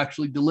processes are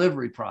actually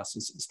delivery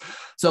processes.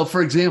 So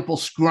for example,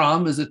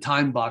 Scrum is a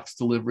time box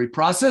delivery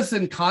process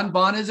and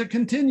Kanban is a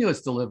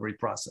continuous delivery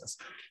process.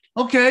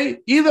 Okay,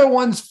 either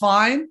one's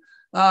fine.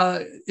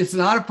 It's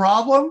not a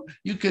problem.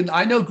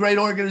 I know great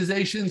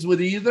organizations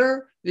with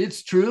either.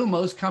 It's true.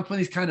 Most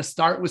companies kind of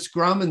start with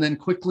Scrum and then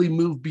quickly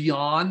move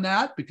beyond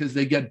that because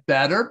they get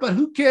better, but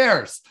who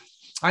cares?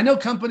 I know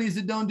companies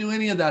that don't do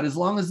any of that. As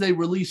long as they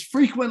release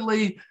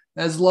frequently,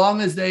 as long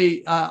as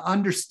they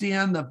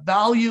understand the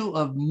value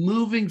of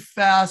moving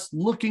fast,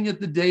 looking at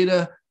the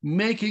data,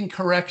 making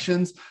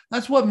corrections,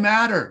 that's what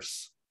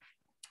matters.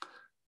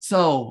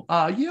 So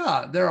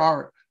yeah, there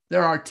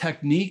are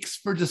techniques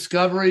for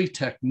discovery,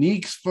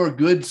 techniques for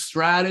good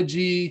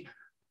strategy,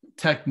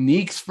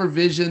 techniques for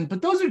vision,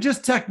 but those are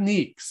just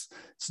techniques.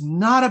 It's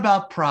not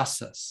about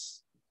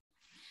process.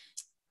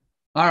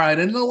 All right.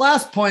 And the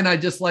last point I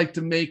just like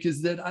to make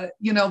is that,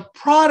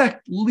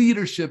 product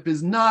leadership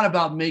is not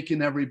about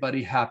making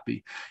everybody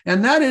happy.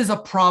 And that is a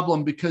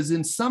problem because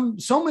in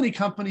so many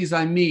companies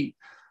I meet,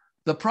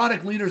 the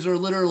product leaders are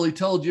literally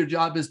told your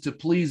job is to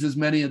please as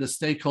many of the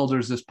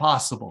stakeholders as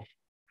possible.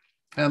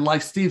 And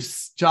like Steve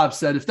Jobs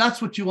said, if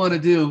that's what you want to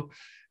do,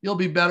 you'll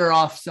be better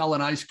off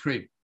selling ice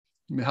cream.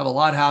 You have a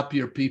lot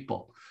happier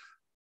people.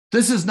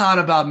 This is not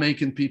about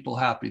making people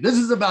happy. This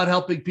is about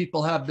helping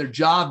people have their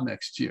job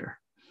next year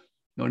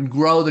and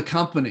grow the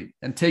company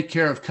and take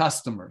care of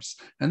customers.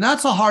 And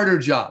that's a harder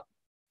job.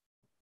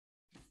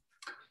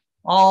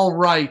 All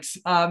right.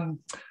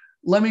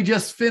 Let me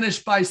just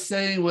finish by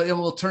saying, and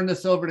we'll turn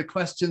this over to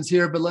questions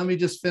here, but let me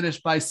just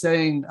finish by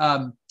saying,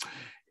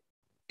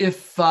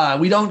 if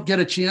we don't get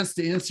a chance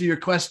to answer your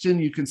question,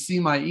 you can see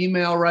my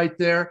email right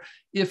there.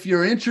 If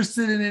you're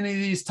interested in any of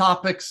these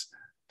topics,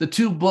 the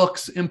two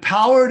books,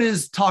 Empowered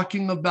is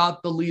talking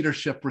about the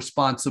leadership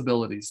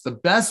responsibilities, the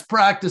best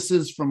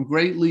practices from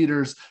great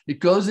leaders. It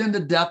goes into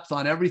depth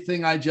on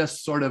everything I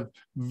just sort of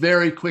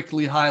very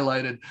quickly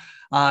highlighted.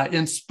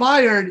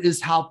 Inspired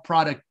is how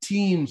product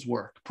teams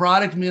work.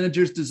 Product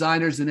managers,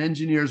 designers, and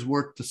engineers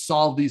work to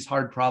solve these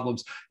hard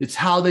problems. It's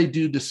how they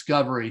do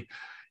discovery.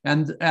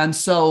 And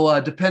so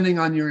depending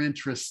on your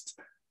interest,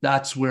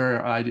 that's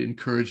where I'd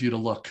encourage you to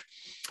look.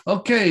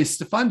 Okay,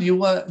 Stefan,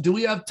 do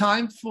we have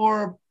time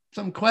for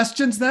some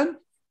questions then?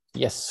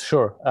 Yes,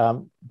 sure.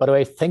 By the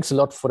way, thanks a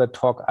lot for the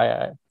talk.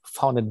 I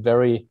found it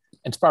very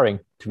inspiring,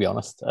 to be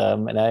honest.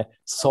 And I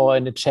saw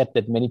in the chat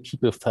that many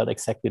people felt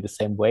exactly the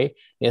same way.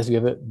 Yes, we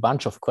have a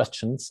bunch of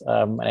questions,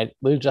 and I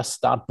will just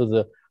start with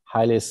the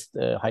highest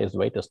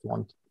rated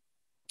one.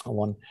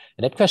 And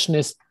that question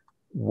is,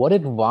 what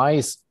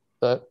advice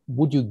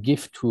would you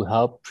give to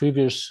help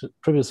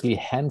previously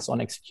hands-on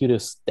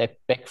executives step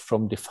back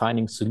from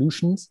defining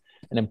solutions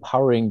and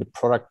empowering the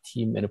product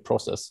team in a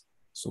process?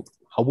 So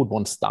how would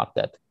one start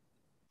that?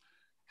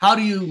 How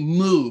do you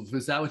move?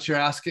 Is that what you're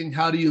asking?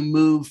 How do you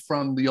move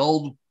from the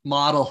old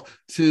model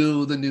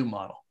to the new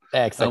model?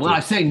 Exactly. When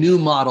I say new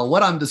model,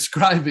 what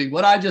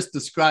I just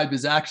described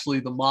is actually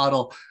the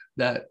model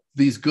that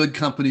these good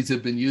companies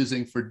have been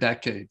using for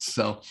decades.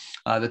 So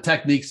the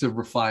techniques have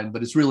refined,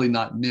 but it's really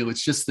not new.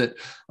 It's just that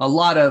a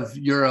lot of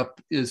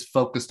Europe is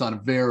focused on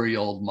a very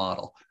old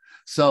model.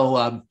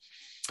 So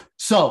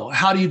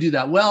how do you do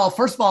that? Well,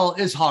 first of all,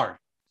 it's hard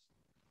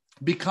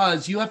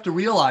because you have to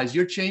realize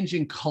you're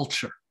changing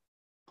culture.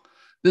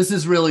 This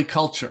is really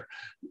culture.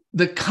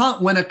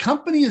 When a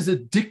company is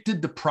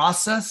addicted to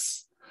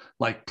process,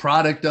 like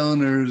product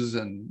owners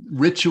and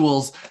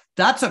rituals,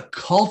 that's a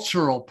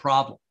cultural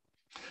problem.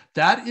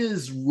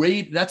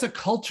 That's a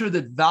culture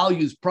that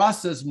values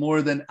process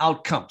more than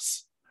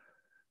outcomes.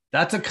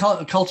 That's a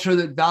culture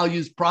that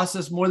values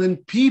process more than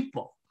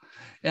people.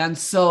 And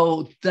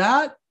so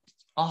that's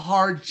a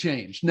hard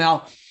change.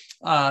 Now,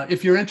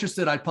 if you're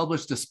interested, I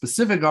published a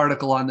specific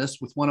article on this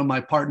with one of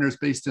my partners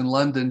based in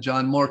London,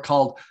 John Moore,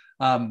 called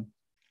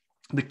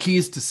The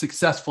Keys to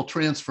Successful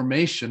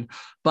Transformation.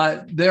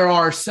 But there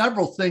are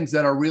several things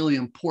that are really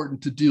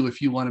important to do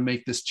if you want to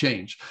make this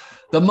change.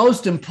 The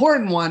most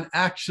important one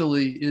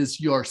actually is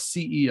your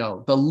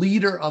CEO, the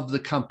leader of the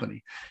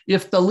company.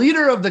 If the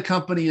leader of the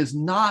company is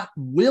not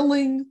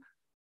willing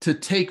to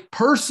take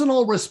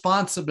personal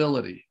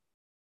responsibility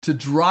to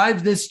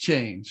drive this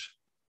change,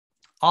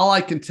 all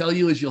I can tell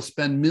you is you'll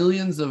spend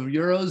millions of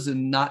euros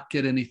and not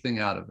get anything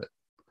out of it.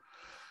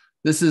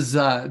 This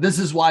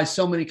is why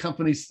so many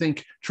companies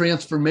think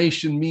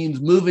transformation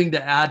means moving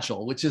to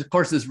Agile, which of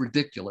course is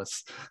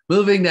ridiculous.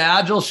 Moving to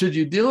Agile, should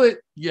you do it?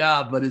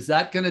 Yeah, but is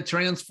that going to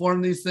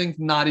transform these things?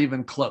 Not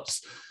even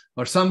close.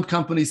 Or some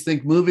companies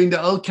think moving to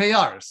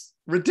OKRs,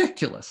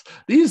 ridiculous.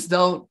 These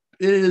don't.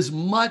 It is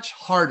much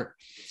harder.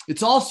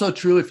 It's also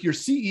true if your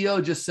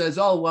CEO just says,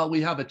 oh, well,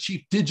 we have a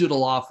chief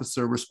digital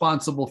officer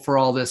responsible for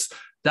all this.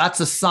 That's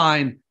a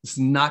sign it's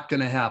not going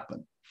to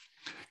happen.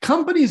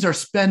 Companies are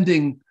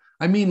spending,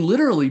 I mean,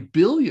 literally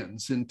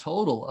billions in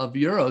total of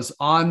euros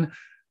on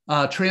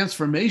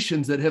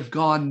transformations that have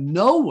gone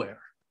nowhere.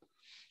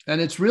 And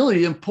it's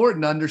really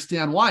important to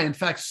understand why. In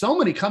fact, so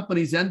many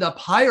companies end up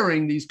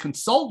hiring these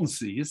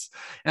consultancies,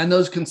 and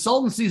those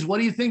consultancies, what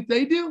do you think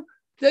they do?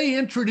 They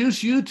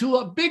introduce you to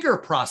a bigger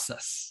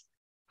process.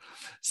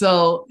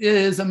 So it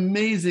is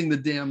amazing the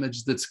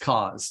damage that's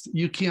caused.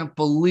 You can't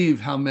believe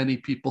how many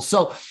people.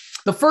 So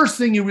the first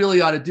thing you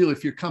really ought to do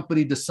if your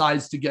company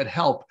decides to get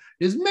help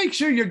is make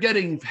sure you're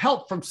getting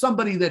help from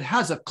somebody that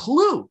has a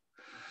clue.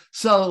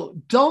 So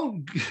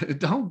don't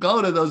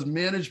go to those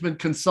management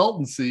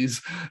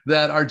consultancies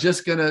that are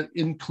just going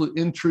to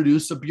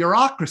introduce a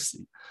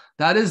bureaucracy.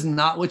 That is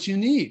not what you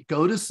need.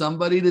 Go to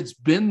somebody that's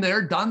been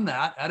there, done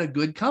that at a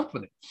good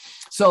company.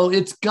 So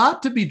it's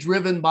got to be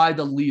driven by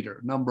the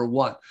leader, number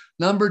one.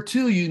 Number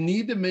two, you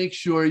need to make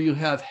sure you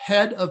have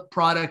head of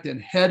product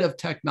and head of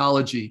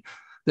technology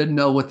that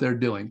know what they're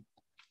doing,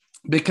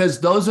 because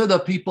those are the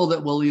people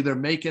that will either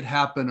make it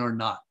happen or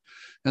not.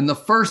 And the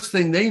first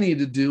thing they need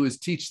to do is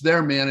teach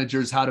their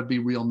managers how to be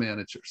real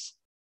managers.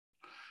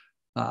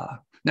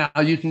 Now,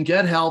 you can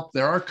get help.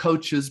 There are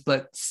coaches,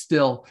 but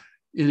still,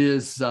 it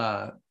is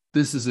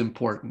this is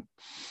important.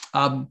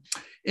 And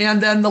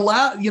then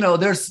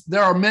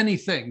there are many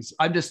things.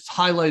 I'm just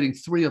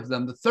highlighting three of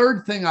them. The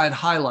third thing I'd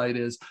highlight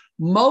is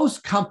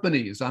most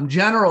companies, I'm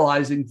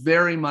generalizing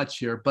very much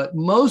here, but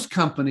most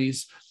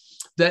companies,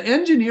 the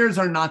engineers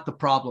are not the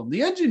problem.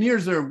 The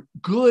engineers are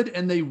good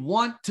and they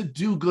want to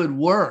do good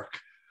work.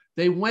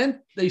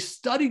 They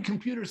studied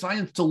computer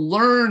science to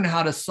learn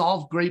how to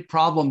solve great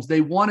problems. They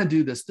want to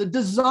do this. The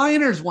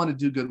designers want to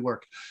do good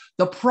work.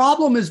 The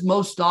problem is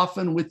most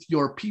often with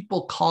your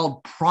people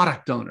called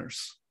product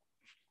owners.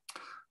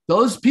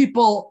 Those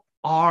people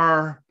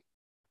are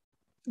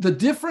the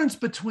difference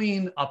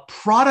between a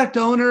product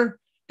owner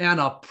and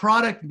a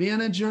product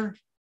manager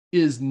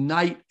is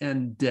night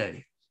and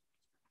day.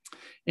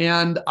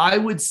 And I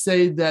would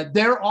say that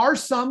there are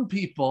some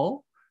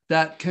people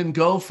that can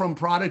go from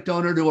product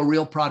owner to a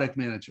real product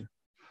manager,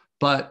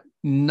 but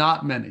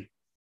not many.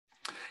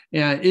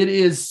 And it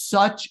is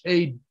such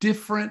a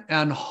different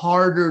and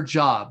harder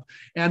job.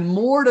 And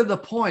more to the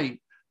point,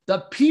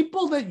 the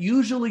people that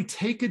usually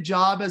take a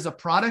job as a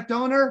product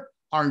owner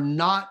are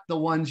not the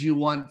ones you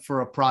want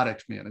for a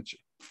product manager.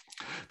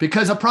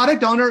 Because a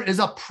product owner is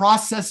a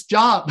process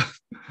job.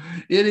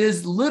 It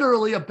is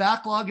literally a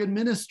backlog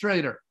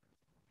administrator.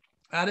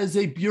 That is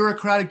a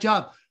bureaucratic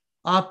job.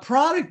 A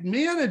product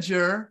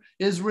manager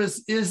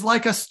is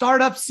like a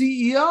startup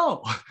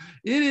CEO.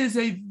 It is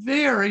a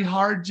very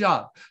hard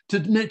job.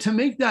 To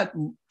make that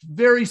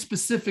very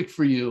specific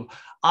for you,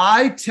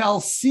 I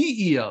tell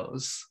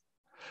CEOs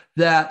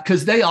that,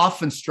 because they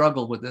often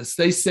struggle with this,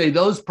 they say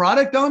those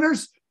product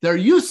owners, they're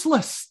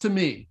useless to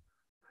me.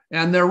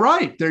 And they're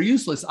right, they're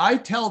useless. I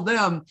tell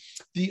them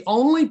the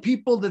only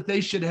people that they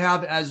should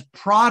have as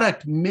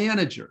product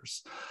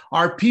managers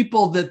are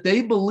people that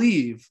they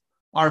believe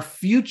are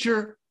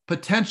future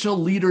potential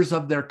leaders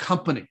of their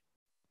company.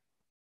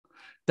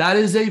 That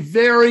is a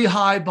very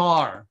high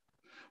bar,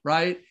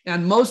 right?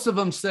 And most of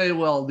them say,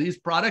 well, these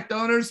product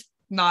owners,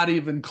 not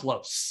even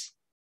close.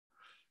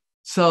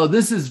 So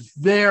this is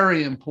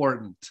very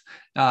important.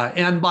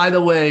 And by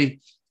the way,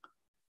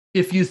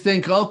 if you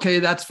think, okay,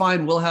 that's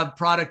fine, we'll have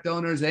product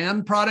owners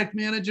and product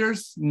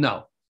managers.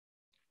 No.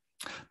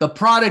 The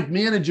product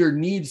manager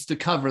needs to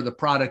cover the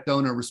product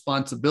owner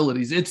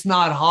responsibilities. It's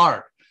not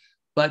hard,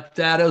 but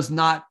that is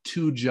not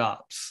two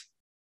jobs.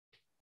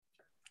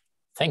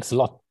 Thanks a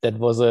lot. That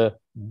was a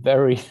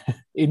very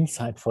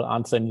insightful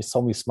answer, and you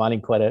saw me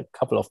smiling quite a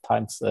couple of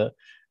times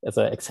as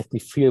I exactly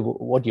feel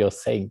what you're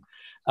saying.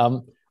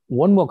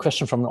 One more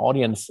question from the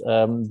audience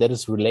that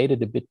is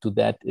related a bit to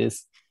that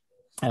is,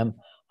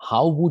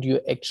 how would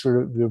you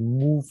actually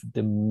remove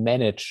the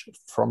manage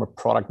from a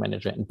product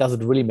manager? And does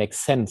it really make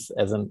sense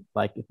as an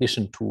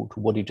addition to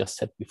what you just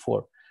said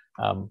before?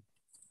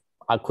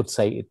 I could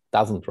say it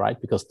doesn't, right?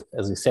 Because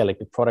as you say,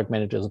 the product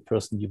manager is a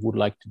person you would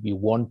like to be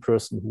one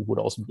person who would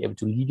also be able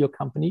to lead your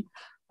company,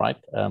 right?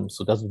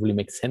 So does it really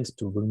make sense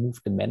to remove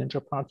the manager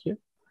part here?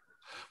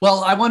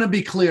 Well, I want to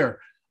be clear.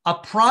 A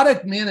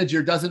product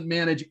manager doesn't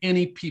manage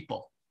any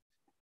people.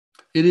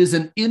 It is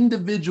an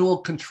individual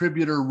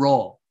contributor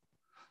role.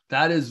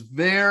 That is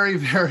very,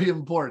 very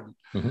important.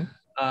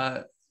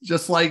 Mm-hmm.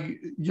 Just like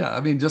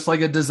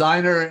a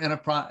designer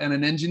and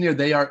an engineer,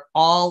 they are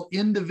all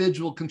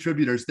individual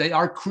contributors. They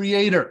are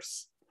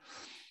creators.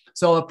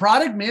 So a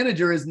product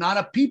manager is not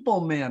a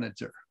people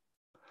manager.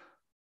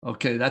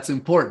 Okay, that's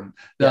important.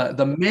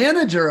 The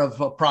manager of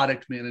a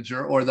product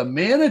manager or the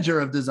manager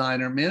of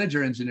designer,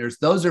 manager engineers,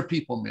 those are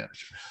people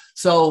managers.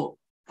 So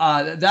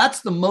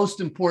that's the most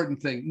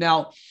important thing.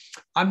 Now,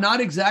 I'm not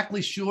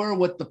exactly sure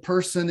what the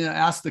person who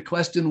asked the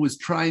question was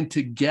trying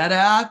to get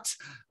at,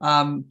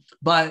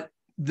 but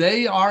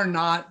they are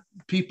not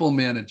people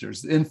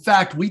managers. In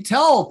fact, we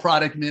tell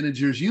product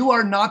managers, you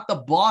are not the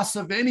boss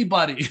of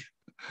anybody.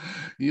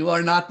 You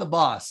are not the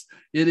boss.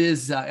 It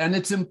is, and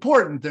it's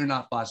important they're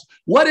not boss.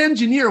 What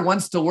engineer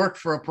wants to work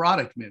for a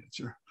product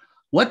manager?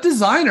 What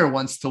designer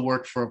wants to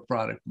work for a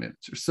product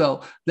manager?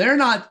 So they're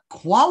not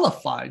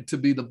qualified to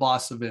be the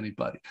boss of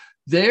anybody.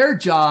 Their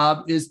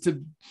job is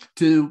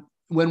to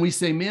when we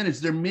say manage,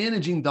 they're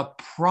managing the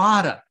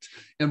product.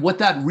 And what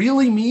that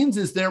really means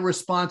is they're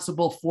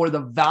responsible for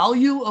the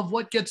value of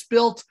what gets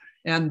built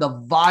and the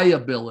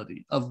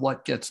viability of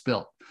what gets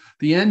built.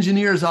 The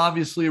engineers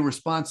obviously are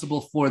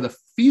responsible for the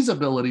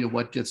feasibility of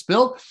what gets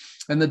built,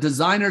 and the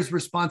designers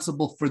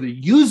responsible for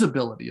the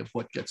usability of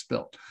what gets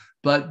built.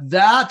 But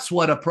that's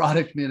what a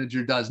product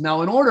manager does.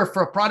 Now, in order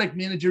for a product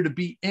manager to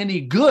be any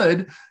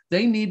good,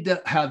 they need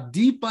to have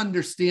deep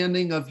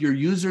understanding of your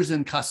users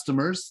and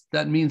customers.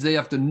 That means they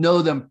have to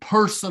know them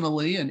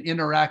personally and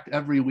interact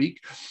every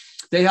week.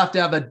 They have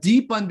to have a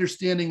deep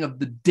understanding of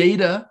the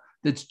data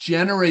that's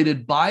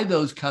generated by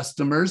those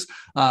customers,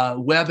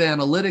 web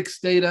analytics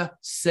data,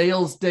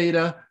 sales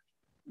data,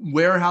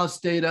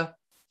 warehouse data,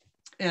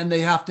 and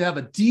they have to have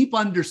a deep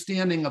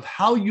understanding of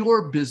how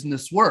your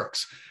business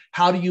works.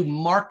 How do you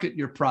market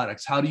your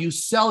products? How do you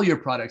sell your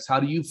products?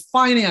 How do you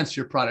finance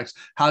your products?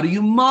 How do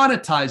you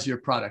monetize your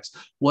products?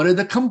 What are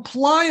the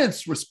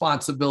compliance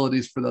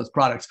responsibilities for those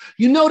products?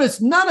 You notice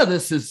none of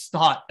this is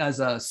taught as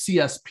a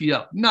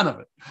CSPO, none of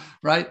it,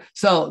 right?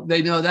 So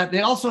they know that.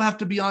 They also have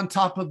to be on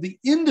top of the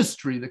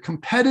industry, the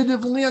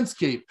competitive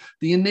landscape,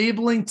 the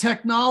enabling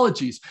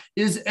technologies.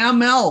 Is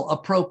ML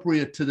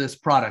appropriate to this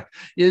product?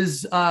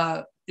 Is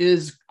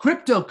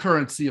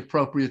cryptocurrency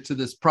appropriate to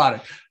this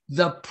product?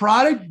 The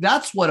product,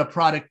 that's what a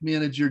product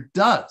manager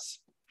does.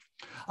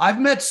 I've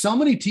met so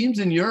many teams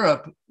in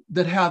Europe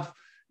that have,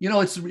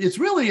 it's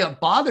really, it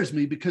bothers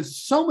me because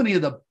so many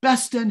of the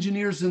best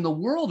engineers in the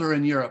world are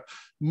in Europe.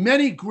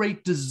 Many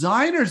great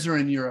designers are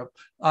in Europe.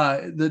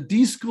 The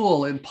D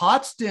School in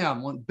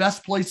Potsdam, one of the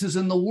best places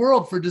in the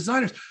world for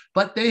designers,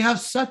 but they have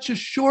such a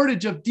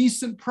shortage of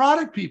decent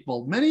product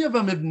people. Many of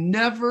them have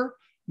never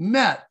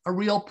met a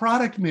real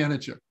product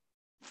manager.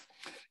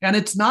 And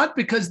it's not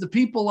because the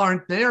people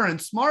aren't there and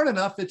smart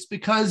enough. It's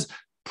because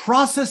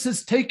process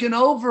has taken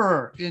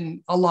over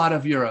in a lot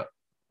of Europe.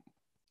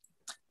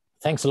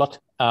 Thanks a lot.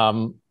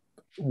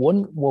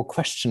 One more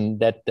question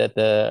that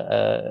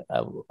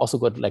also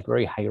got like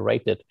very high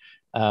rated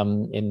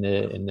in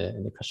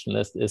the question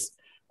list is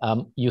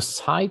you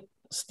cite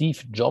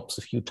Steve Jobs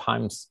a few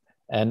times,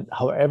 and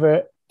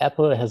however,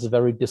 Apple has a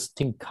very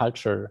distinct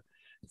culture.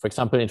 For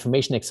example,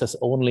 information access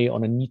only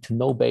on a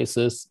need-to-know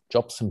basis.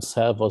 Jobs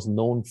himself was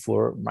known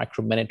for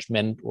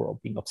micromanagement or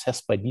being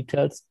obsessed by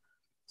details.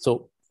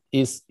 So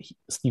is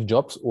Steve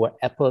Jobs or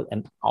Apple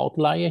an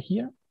outlier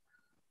here?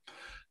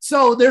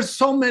 So there's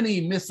so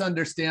many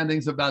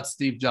misunderstandings about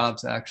Steve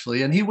Jobs,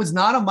 actually. And he was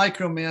not a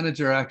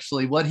micromanager,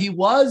 actually. What he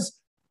was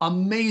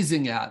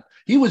amazing at,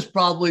 he was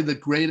probably the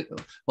great,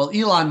 well,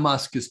 Elon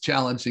Musk is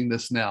challenging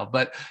this now,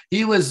 but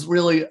he was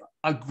really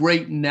a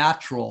great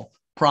natural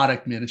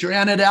product manager.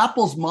 And at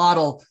Apple's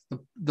model,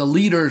 the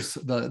leaders,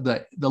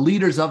 the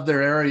leaders of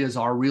their areas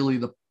are really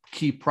the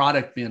key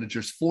product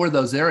managers for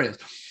those areas.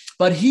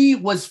 But he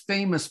was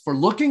famous for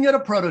looking at a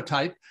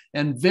prototype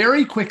and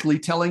very quickly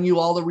telling you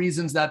all the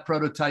reasons that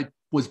prototype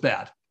was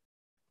bad.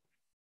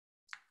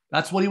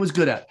 That's what he was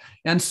good at.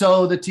 And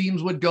so the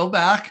teams would go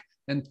back,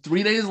 and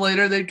 3 days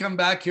later, they'd come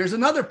back. Here's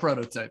another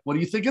prototype. What do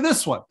you think of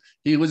this one?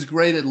 He was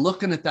great at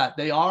looking at that.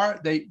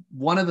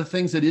 One of the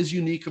things that is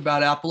unique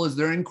about Apple is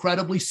they're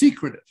incredibly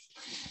secretive.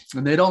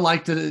 And they don't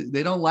like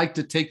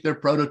to take their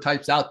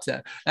prototypes out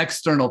to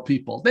external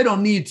people. They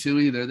don't need to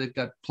either. They've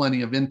got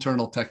plenty of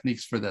internal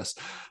techniques for this.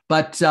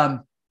 But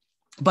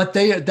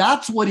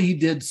that's what he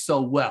did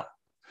so well.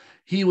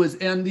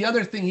 And the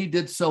other thing he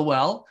did so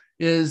well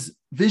is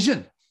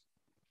vision.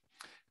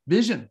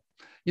 Vision.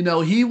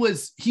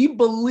 He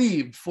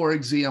believed, for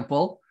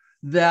example,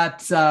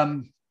 that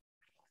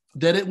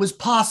it was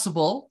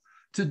possible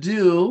to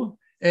do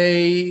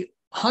a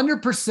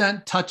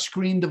 100%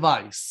 touchscreen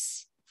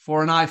device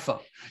for an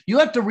iPhone. You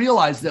have to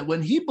realize that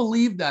when he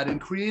believed that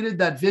and created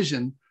that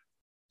vision,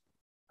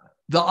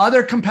 the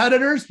other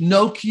competitors,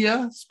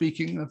 Nokia,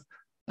 speaking of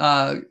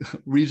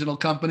regional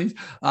companies,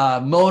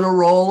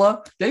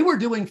 Motorola, they were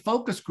doing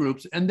focus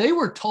groups, and they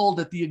were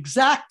told at the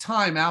exact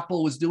time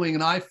Apple was doing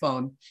an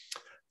iPhone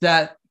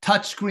that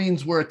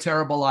touchscreens were a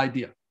terrible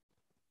idea.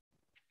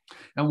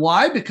 And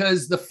why?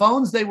 Because the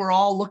phones they were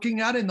all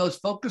looking at in those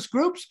focus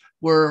groups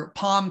were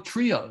Palm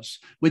Trios,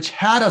 which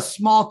had a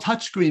small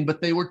touchscreen,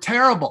 but they were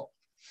terrible.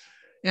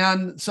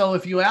 And so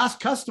if you ask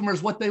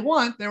customers what they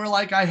want, they were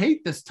like, I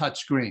hate this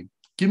touchscreen.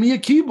 Give me a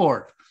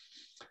keyboard.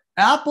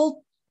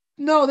 Apple,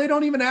 no, they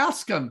don't even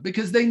ask them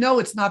because they know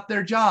it's not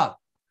their job.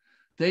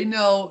 They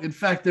know, in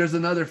fact, there's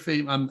another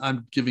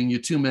I'm giving you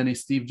too many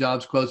Steve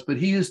Jobs quotes, but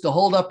he used to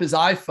hold up his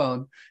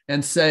iPhone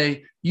and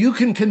say, you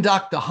can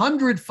conduct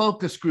 100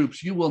 focus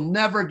groups. You will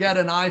never get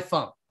an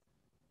iPhone.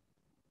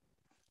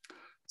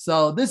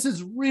 So this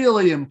is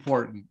really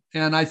important.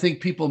 And I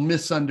think people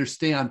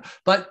misunderstand.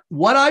 But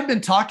what I've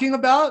been talking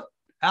about,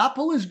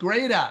 Apple is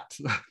great at.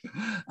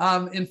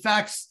 In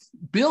fact,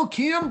 Bill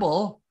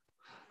Campbell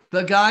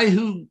the guy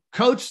who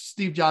coached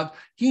Steve Jobs,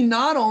 he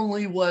not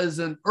only was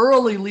an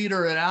early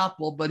leader at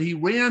Apple, but he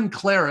ran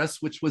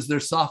Claris, which was their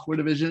software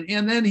division.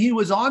 And then he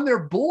was on their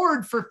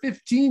board for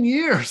 15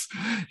 years.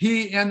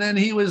 And then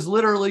he was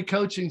literally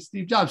coaching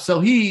Steve Jobs. So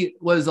he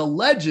was a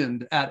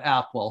legend at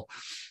Apple.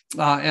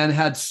 And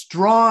had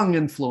strong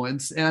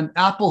influence. And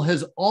Apple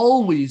has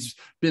always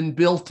been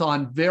built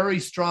on very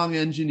strong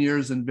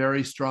engineers and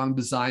very strong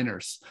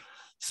designers.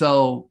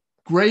 So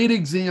great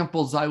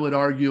examples, I would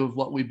argue, of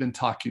what we've been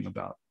talking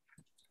about.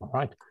 All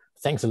right.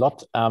 Thanks a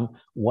lot.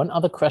 One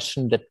other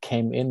question that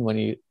came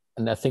in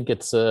and I think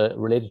it's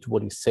related to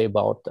what you say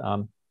about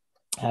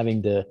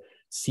having the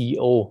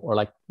CEO or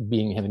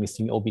having the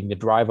CEO being the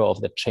driver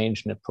of the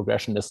change and the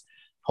progression is,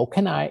 how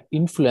can I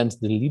influence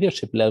the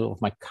leadership level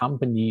of my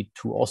company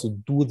to also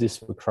do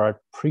this required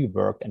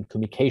pre-work and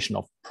communication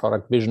of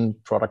product vision,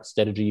 product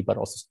strategy, but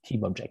also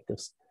team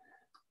objectives?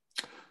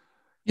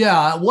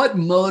 Yeah, what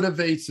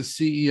motivates a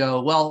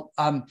CEO? Well,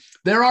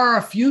 there are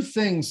a few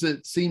things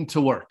that seem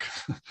to work.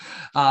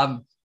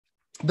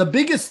 The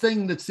biggest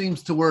thing that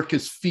seems to work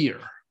is fear.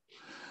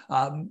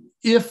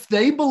 If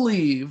they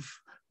believe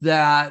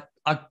that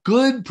a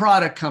good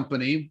product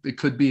company, it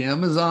could be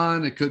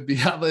Amazon, it could be,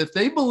 if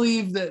they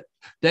believe that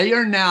they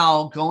are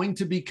now going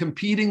to be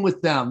competing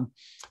with them,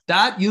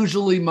 that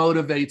usually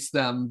motivates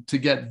them to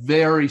get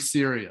very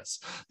serious.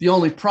 The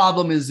only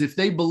problem is if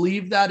they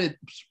believe that,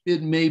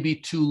 it may be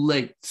too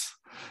late,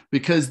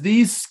 because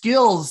these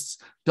skills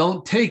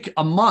don't take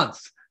a month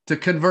to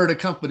convert a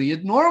company.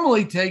 It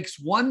normally takes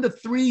 1 to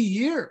 3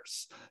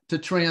 years to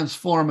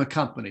transform a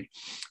company.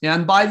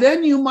 And by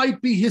then you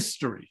might be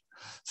history.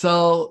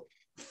 So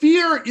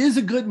fear is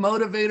a good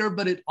motivator,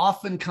 but it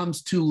often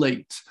comes too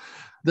late.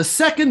 The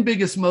second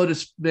biggest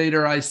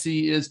motivator I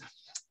see is,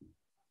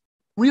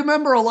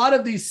 remember, a lot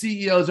of these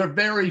CEOs are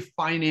very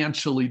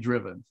financially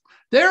driven.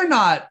 They're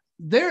not,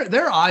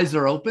 their eyes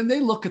are open.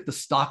 They look at the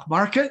stock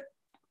market,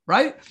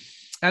 right?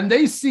 And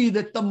they see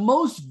that the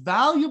most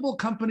valuable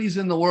companies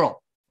in the world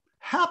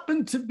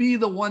happen to be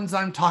the ones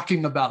I'm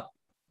talking about,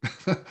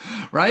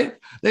 right?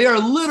 They are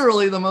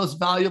literally the most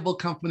valuable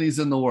companies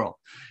in the world.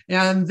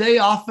 And they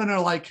often are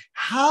like,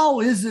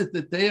 how is it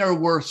that they are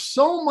worth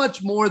so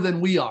much more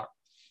than we are?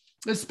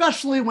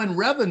 Especially when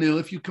revenue,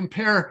 if you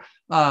compare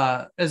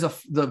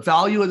the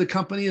value of the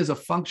company as a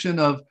function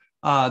of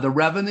the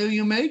revenue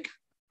you make,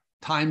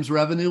 times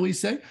revenue, we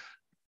say,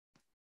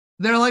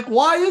 they're like,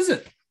 why is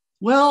it?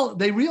 Well,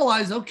 they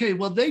realize, okay,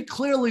 well, they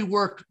clearly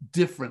work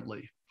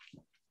differently.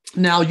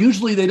 Now,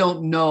 usually they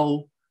don't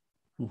know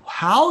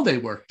how they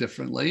work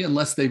differently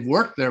unless they've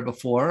worked there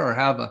before or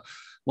have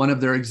one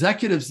of their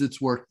executives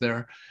that's worked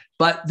there.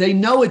 But they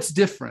know it's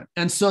different.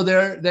 And so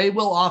they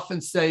will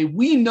often say,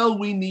 we know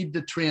we need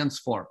to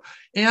transform.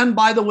 And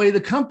by the way, the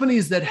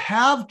companies that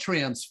have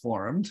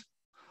transformed,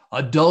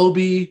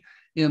 Adobe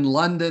in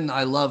London,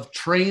 I love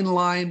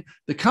Trainline,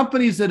 the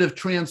companies that have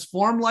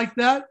transformed like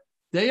that,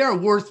 they are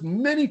worth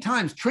many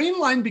times.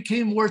 Trainline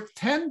became worth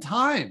 10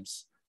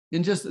 times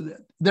in just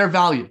their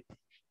value,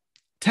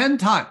 10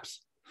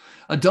 times.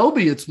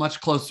 Adobe, it's much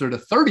closer to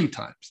 30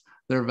 times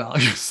their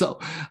value. So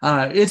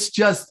it's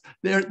just,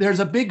 there's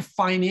a big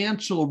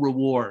financial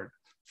reward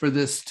for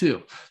this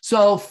too.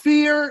 So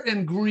fear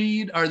and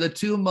greed are the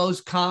two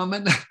most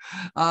common.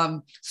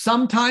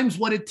 Sometimes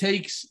what it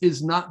takes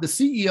is not, the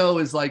CEO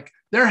is like,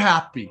 they're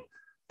happy.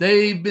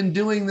 They've been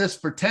doing this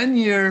for 10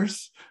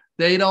 years.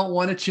 They don't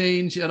want to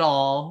change at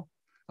all.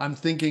 I'm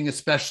thinking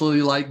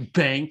especially like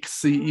bank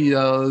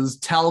CEOs,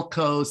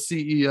 telco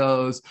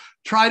CEOs,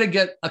 try to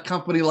get a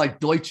company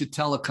like Deutsche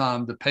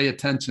Telekom to pay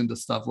attention to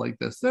stuff like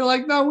this. They're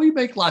like, no, we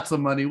make lots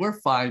of money.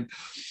 We're fine.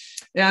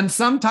 And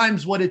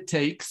sometimes what it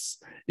takes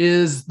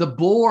is the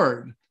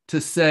board to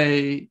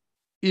say,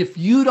 if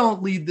you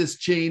don't lead this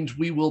change,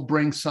 we will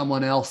bring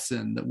someone else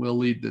in that will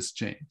lead this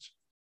change.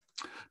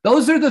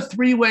 Those are the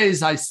three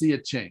ways I see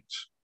it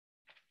change.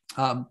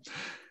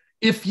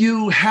 If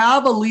you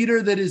have a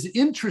leader that is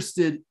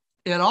interested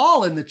at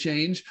all in the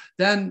change,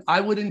 then I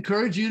would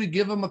encourage you to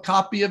give them a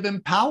copy of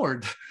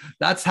Empowered.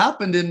 That's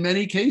happened in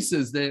many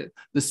cases. The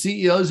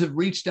CEOs have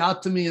reached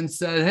out to me and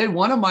said, hey,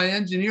 one of my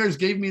engineers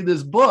gave me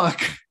this book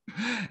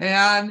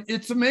and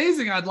it's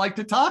amazing. I'd like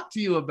to talk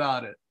to you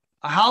about it.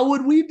 How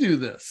would we do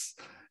this?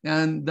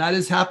 And that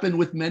has happened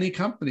with many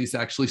companies,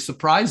 actually.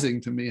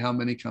 Surprising to me how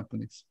many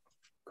companies.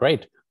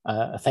 Great.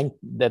 I think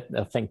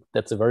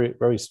that's a very,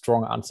 very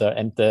strong answer.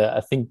 And I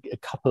think a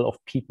couple of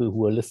people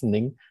who are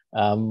listening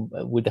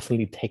will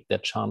definitely take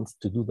that chance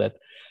to do that.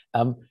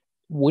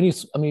 When you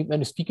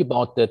speak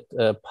about that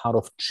part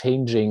of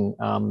changing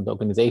the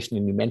organization,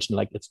 and you mentioned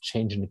like it's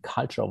changing the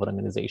culture of an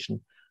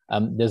organization,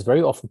 there's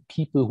very often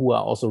people who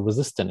are also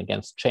resistant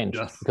against change.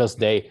 Yes. Because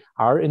they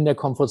are in their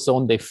comfort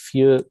zone. They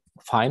feel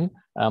fine.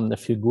 They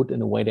feel good in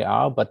the way they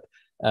are, but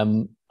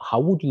how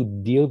would you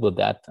deal with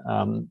that?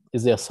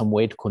 Is there some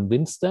way to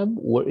convince them,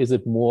 or is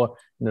it more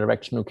in the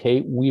direction, okay,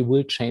 we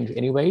will change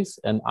anyways,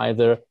 and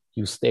either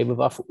you stay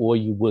with us or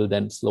you will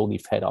then slowly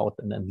fade out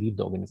and then leave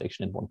the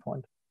organization at one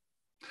point?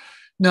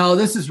 No,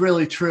 this is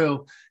really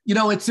true.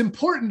 It's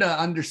important to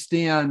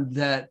understand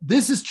that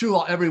this is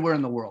true everywhere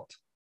in the world.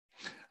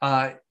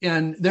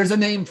 And there's a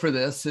name for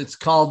this. It's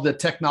called the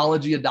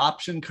technology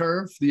adoption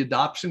curve, the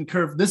adoption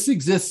curve. This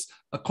exists,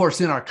 of course,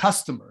 in our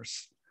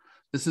customers.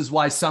 This is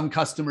why some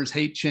customers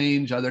hate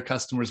change, other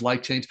customers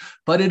like change,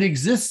 but it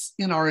exists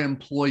in our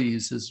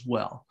employees as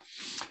well.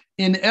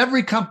 In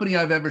every company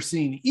I've ever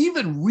seen,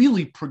 even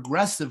really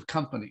progressive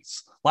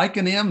companies like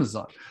an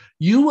Amazon,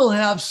 you will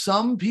have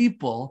some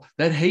people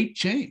that hate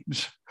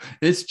change.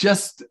 It's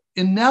just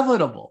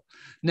inevitable.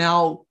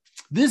 Now,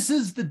 this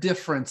is the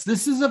difference.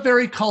 This is a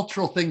very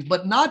cultural thing,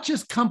 but not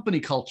just company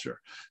culture.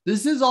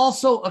 This is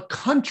also a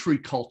country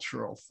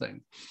cultural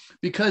thing,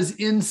 because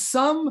in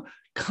some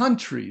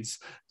countries,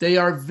 they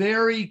are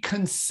very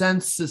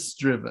consensus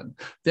driven.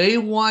 They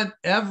want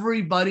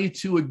everybody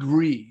to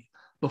agree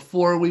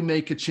before we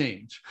make a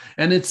change.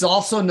 And it's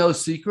also no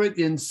secret,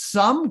 in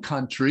some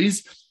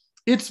countries,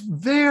 it's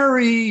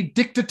very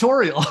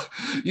dictatorial.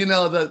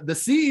 The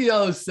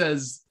CEO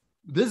says,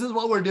 this is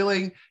what we're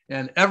doing,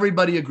 and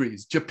everybody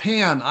agrees.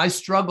 Japan, I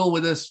struggle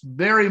with this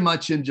very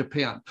much in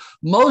Japan.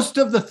 Most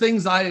of the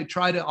things I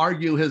try to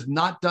argue has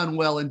not done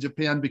well in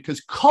Japan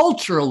because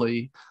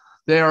culturally,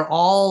 they are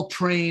all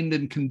trained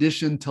and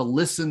conditioned to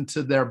listen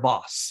to their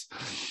boss.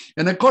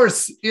 And of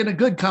course, in a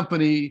good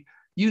company,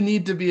 you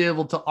need to be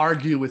able to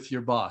argue with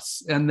your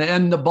boss. And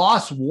then the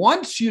boss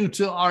wants you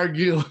to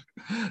argue.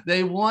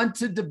 They want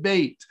to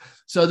debate.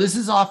 So this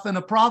is often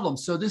a problem.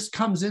 So this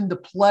comes into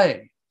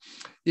play,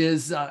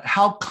 is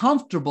how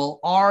comfortable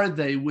are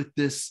they with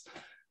this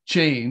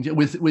change,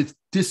 with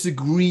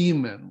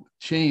disagreement,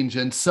 change.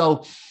 And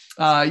so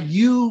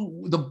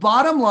the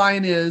bottom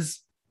line is,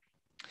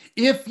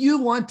 if you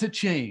want to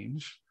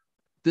change,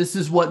 this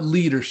is what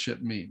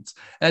leadership means.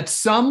 At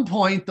some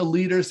point, the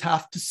leaders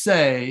have to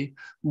say,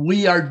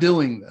 we are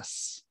doing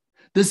this.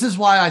 This is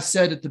why I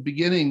said at the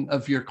beginning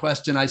of your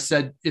question, I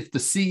said, if the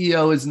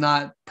CEO is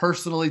not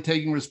personally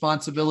taking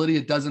responsibility,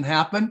 it doesn't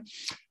happen,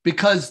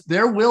 because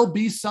there will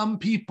be some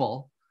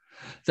people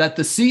that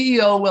the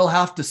CEO will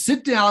have to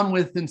sit down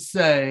with and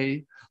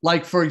say,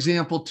 like, for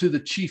example, to the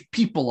chief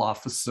people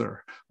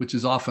officer, which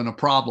is often a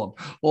problem,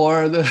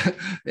 or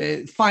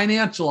the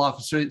financial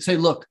officer, say,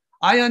 look,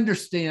 I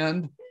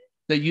understand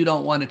that you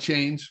don't want to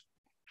change.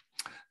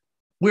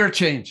 We're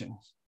changing.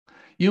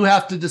 You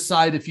have to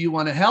decide if you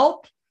want to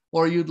help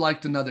or you'd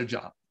like another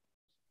job.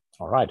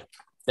 All right.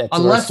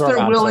 Unless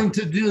they're willing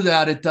to do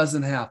that, it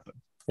doesn't happen.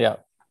 Yeah.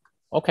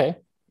 Okay.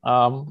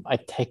 I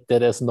take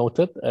that as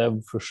noted,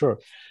 for sure.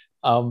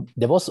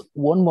 There was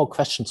one more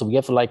question. So we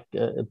have like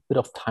a bit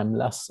of time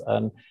left.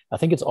 And I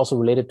think it's also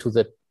related to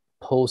the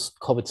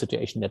post-COVID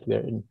situation that we're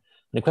in. And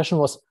the question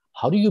was,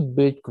 how do you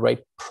build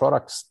great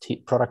product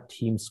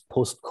teams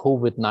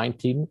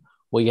post-COVID-19,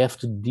 where you have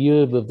to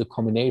deal with the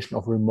combination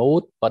of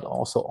remote, but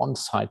also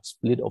on-site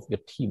split of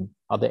your team?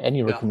 Are there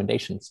any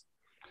recommendations?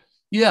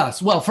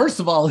 Yes. Well, first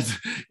of all,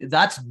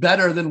 that's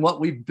better than what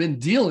we've been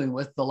dealing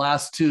with the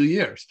last 2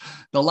 years.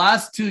 The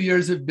last 2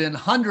 years have been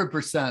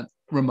 100%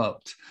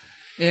 remote.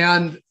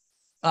 And,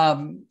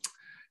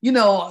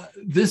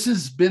 this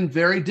has been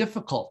very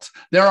difficult.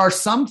 There are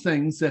some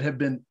things that have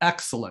been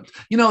excellent.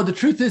 The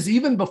truth is,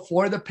 even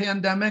before the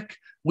pandemic,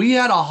 we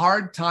had a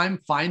hard time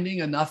finding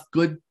enough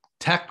good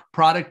tech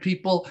product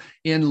people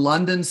in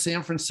London,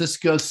 San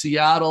Francisco,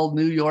 Seattle,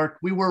 New York.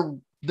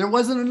 There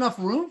wasn't enough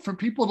room for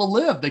people to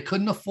live. They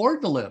couldn't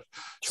afford to live.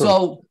 True.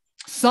 So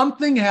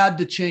something had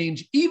to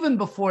change even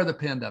before the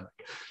pandemic.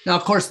 Now,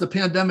 of course, the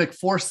pandemic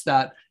forced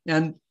that.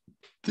 And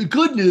the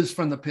good news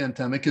from the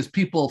pandemic is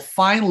people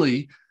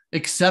finally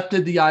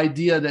accepted the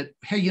idea that,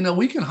 hey,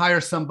 we can hire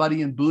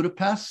somebody in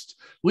Budapest.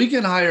 We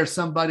can hire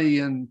somebody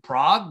in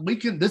Prague.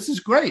 This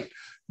is great.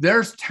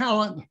 There's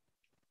talent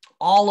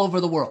all over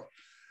the world.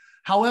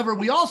 However,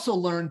 we also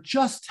learned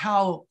just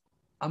how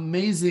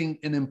amazing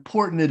and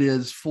important it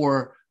is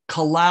for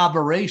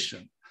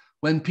collaboration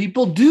when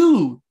people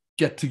do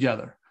get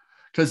together,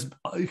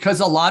 because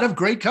a lot of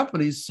great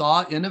companies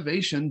saw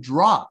innovation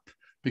drop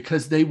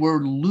because they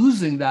were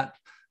losing that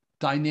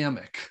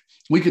dynamic.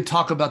 We could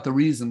talk about the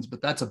reasons,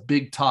 but that's a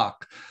big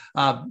talk.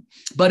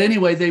 But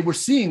anyway, they were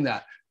seeing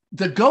that.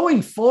 The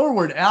going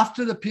forward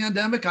after the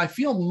pandemic, I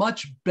feel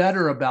much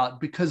better about,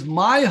 because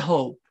my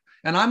hope,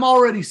 and I'm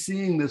already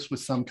seeing this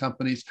with some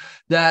companies,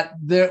 that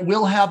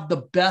we'll have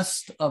the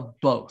best of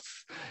both.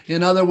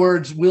 In other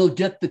words, we'll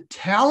get the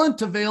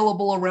talent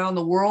available around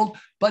the world,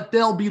 but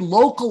there'll be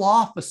local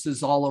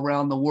offices all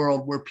around the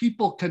world where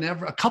people can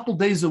a couple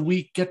days a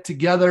week get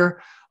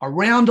together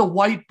around a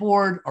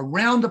whiteboard,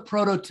 around a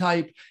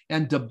prototype,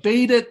 and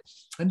debate it.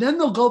 And then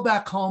they'll go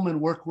back home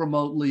and work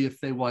remotely if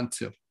they want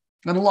to.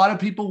 And a lot of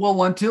people will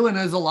want to, and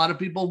as a lot of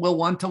people will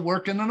want to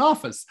work in an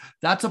office.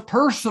 That's a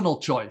personal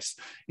choice.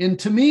 And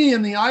to me,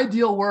 in the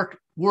ideal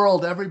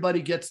world,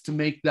 everybody gets to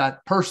make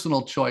that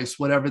personal choice,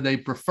 whatever they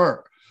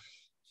prefer.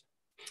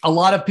 A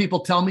lot of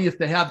people tell me if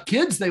they have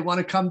kids, they want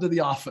to come to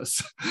the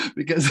office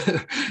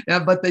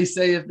but they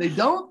say if they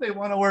don't, they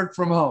want to work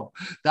from home.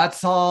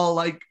 That's all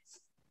like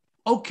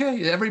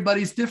Okay,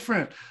 everybody's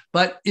different.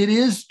 But it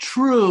is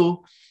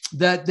true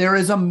that there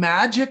is a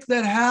magic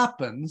that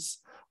happens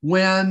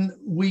when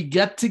we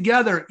get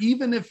together,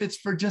 even if it's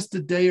for just a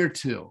day or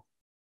two.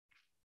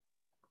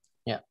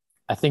 Yeah,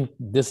 I think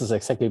this is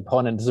exactly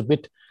important. It's a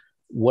bit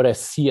what I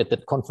see at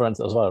that conference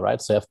as well,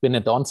 right? So I've been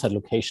at the on-site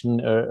location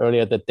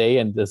earlier that day,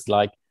 and it's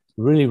like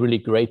really, really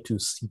great to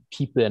see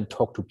people and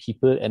talk to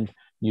people, and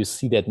you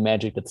see that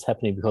magic that's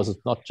happening, because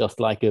it's not just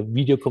like a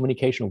video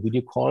communication or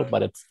video call,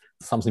 but it's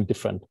something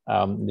different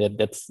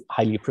that's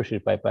highly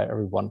appreciated by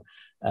everyone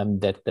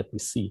that we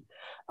see.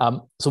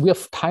 So we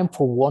have time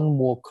for one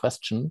more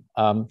question,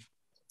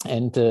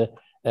 and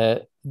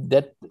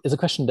that is a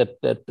question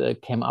that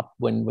came up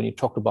when you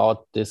talked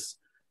about this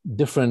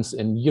difference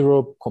in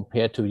Europe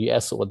compared to the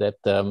US, or that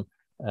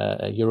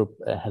Europe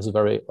has a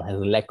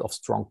lack of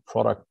strong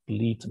product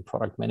leads and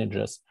product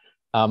managers.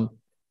 And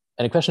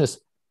the question is,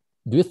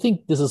 do you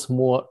think is it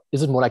more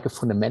like a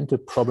fundamental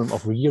problem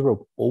of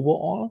Europe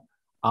overall?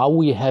 Are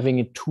we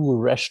having a too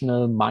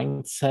rational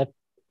mindset?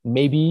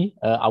 Maybe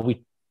are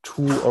we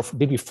or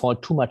did we fall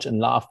too much in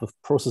love with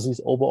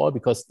processes overall,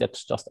 because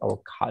that's just our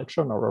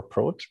culture and our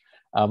approach?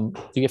 Do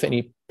you have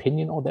any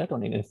opinion on that,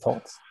 or any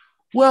thoughts?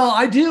 Well,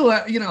 I do,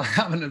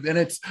 and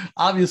it's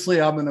obviously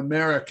I'm an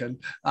American,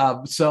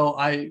 so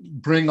I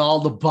bring all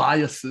the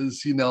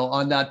biases,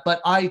 on that.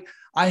 But I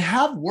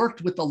have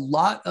worked with a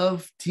lot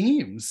of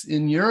teams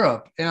in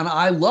Europe, and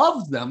I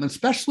love them,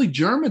 especially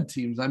German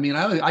teams. I mean,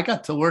 I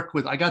got to work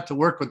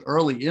with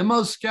early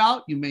Immo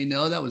Scout. You may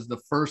know that was the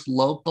first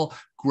local,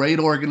 great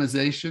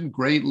organization,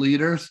 great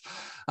leaders.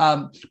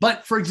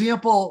 But for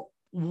example,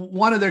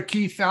 one of their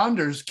key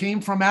founders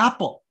came from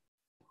Apple.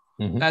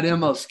 Mm-hmm. At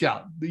Immo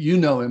Scout. You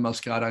know Immo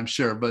Scout, I'm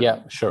sure, but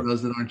yeah, sure. For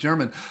those that aren't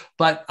German,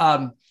 but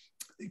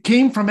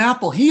came from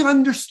Apple. He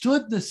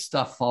understood this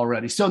stuff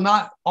already. So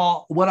not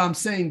all what I'm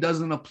saying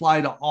doesn't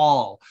apply to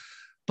all,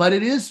 but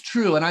it is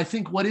true. And I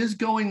think what is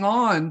going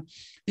on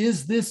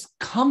is this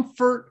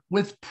comfort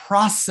with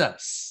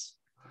process.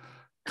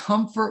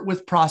 Comfort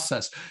with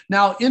process.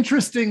 Now,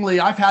 interestingly,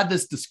 I've had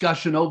this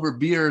discussion over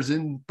beers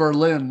in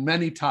Berlin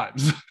many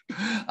times.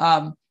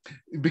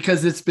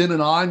 Because it's been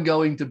an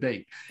ongoing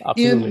debate.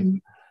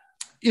 Absolutely.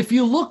 If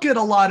you look at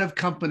a lot of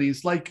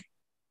companies, like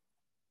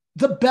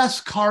the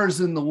best cars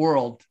in the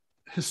world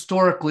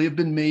historically have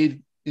been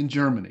made in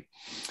Germany.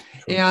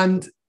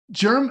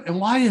 Sure. And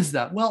why is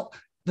that? Well,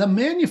 the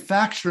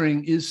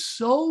manufacturing is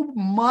so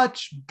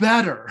much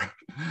better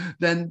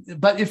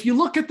but if you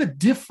look at the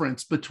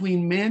difference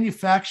between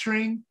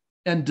manufacturing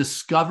and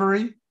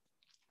discovery,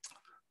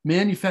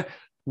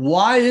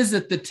 why is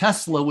it that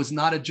Tesla was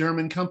not a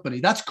German company?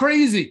 That's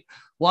crazy.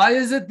 Why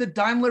is it that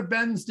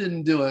Daimler-Benz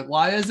didn't do it?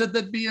 Why is it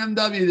that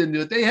BMW didn't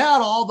do it? They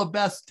had all the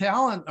best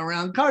talent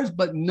around cars,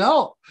 but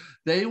no,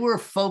 they were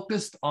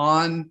focused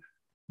on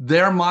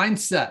their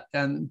mindset.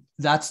 And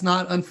that's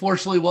not,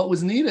 unfortunately, what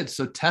was needed.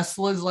 So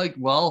Tesla's like,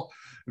 well,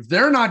 if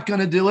they're not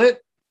going to do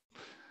it,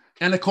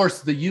 and of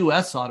course, the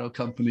US auto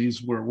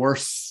companies were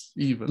worse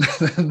even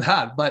than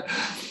that. But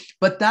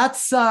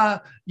that's,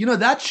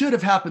 that should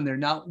have happened there.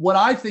 Now, what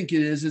I think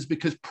it is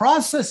because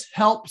process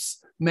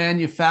helps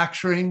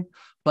manufacturing,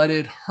 but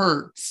it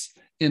hurts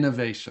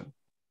innovation.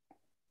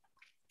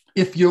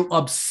 If you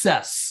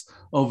obsess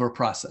over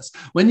process.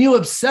 When you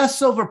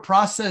obsess over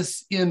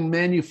process in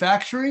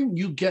manufacturing,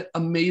 you get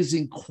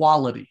amazing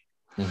quality.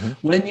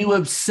 Mm-hmm. When you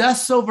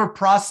obsess over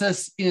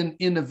process in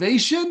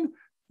innovation,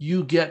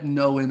 you get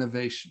no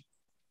innovation.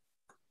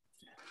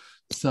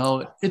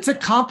 So it's a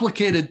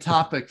complicated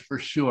topic for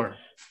sure.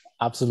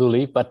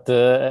 Absolutely. But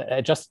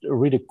I just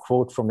read a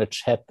quote from the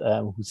chat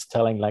who's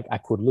telling, like, I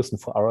could listen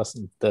for hours,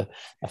 and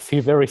I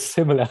feel very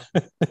similar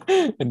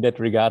in that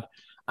regard.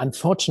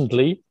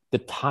 Unfortunately, the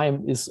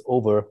time is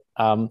over.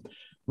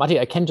 Matti,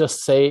 I can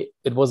just say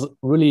it was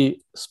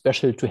really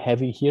special to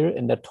have you here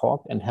in that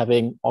talk, and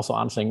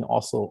answering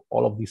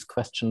all of these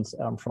questions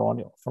from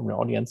the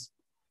audience.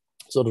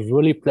 So it was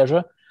really a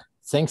pleasure.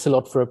 Thanks a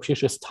lot for your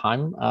precious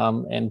time.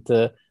 And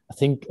I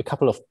think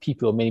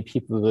many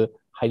people will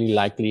highly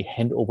likely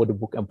hand over the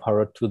book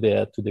Empower to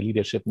the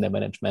leadership and their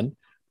management.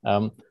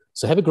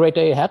 So have a great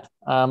day ahead.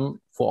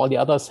 For all the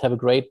others, have a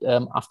great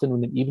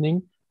afternoon and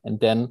evening. And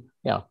then,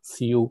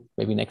 see you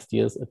maybe next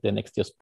year's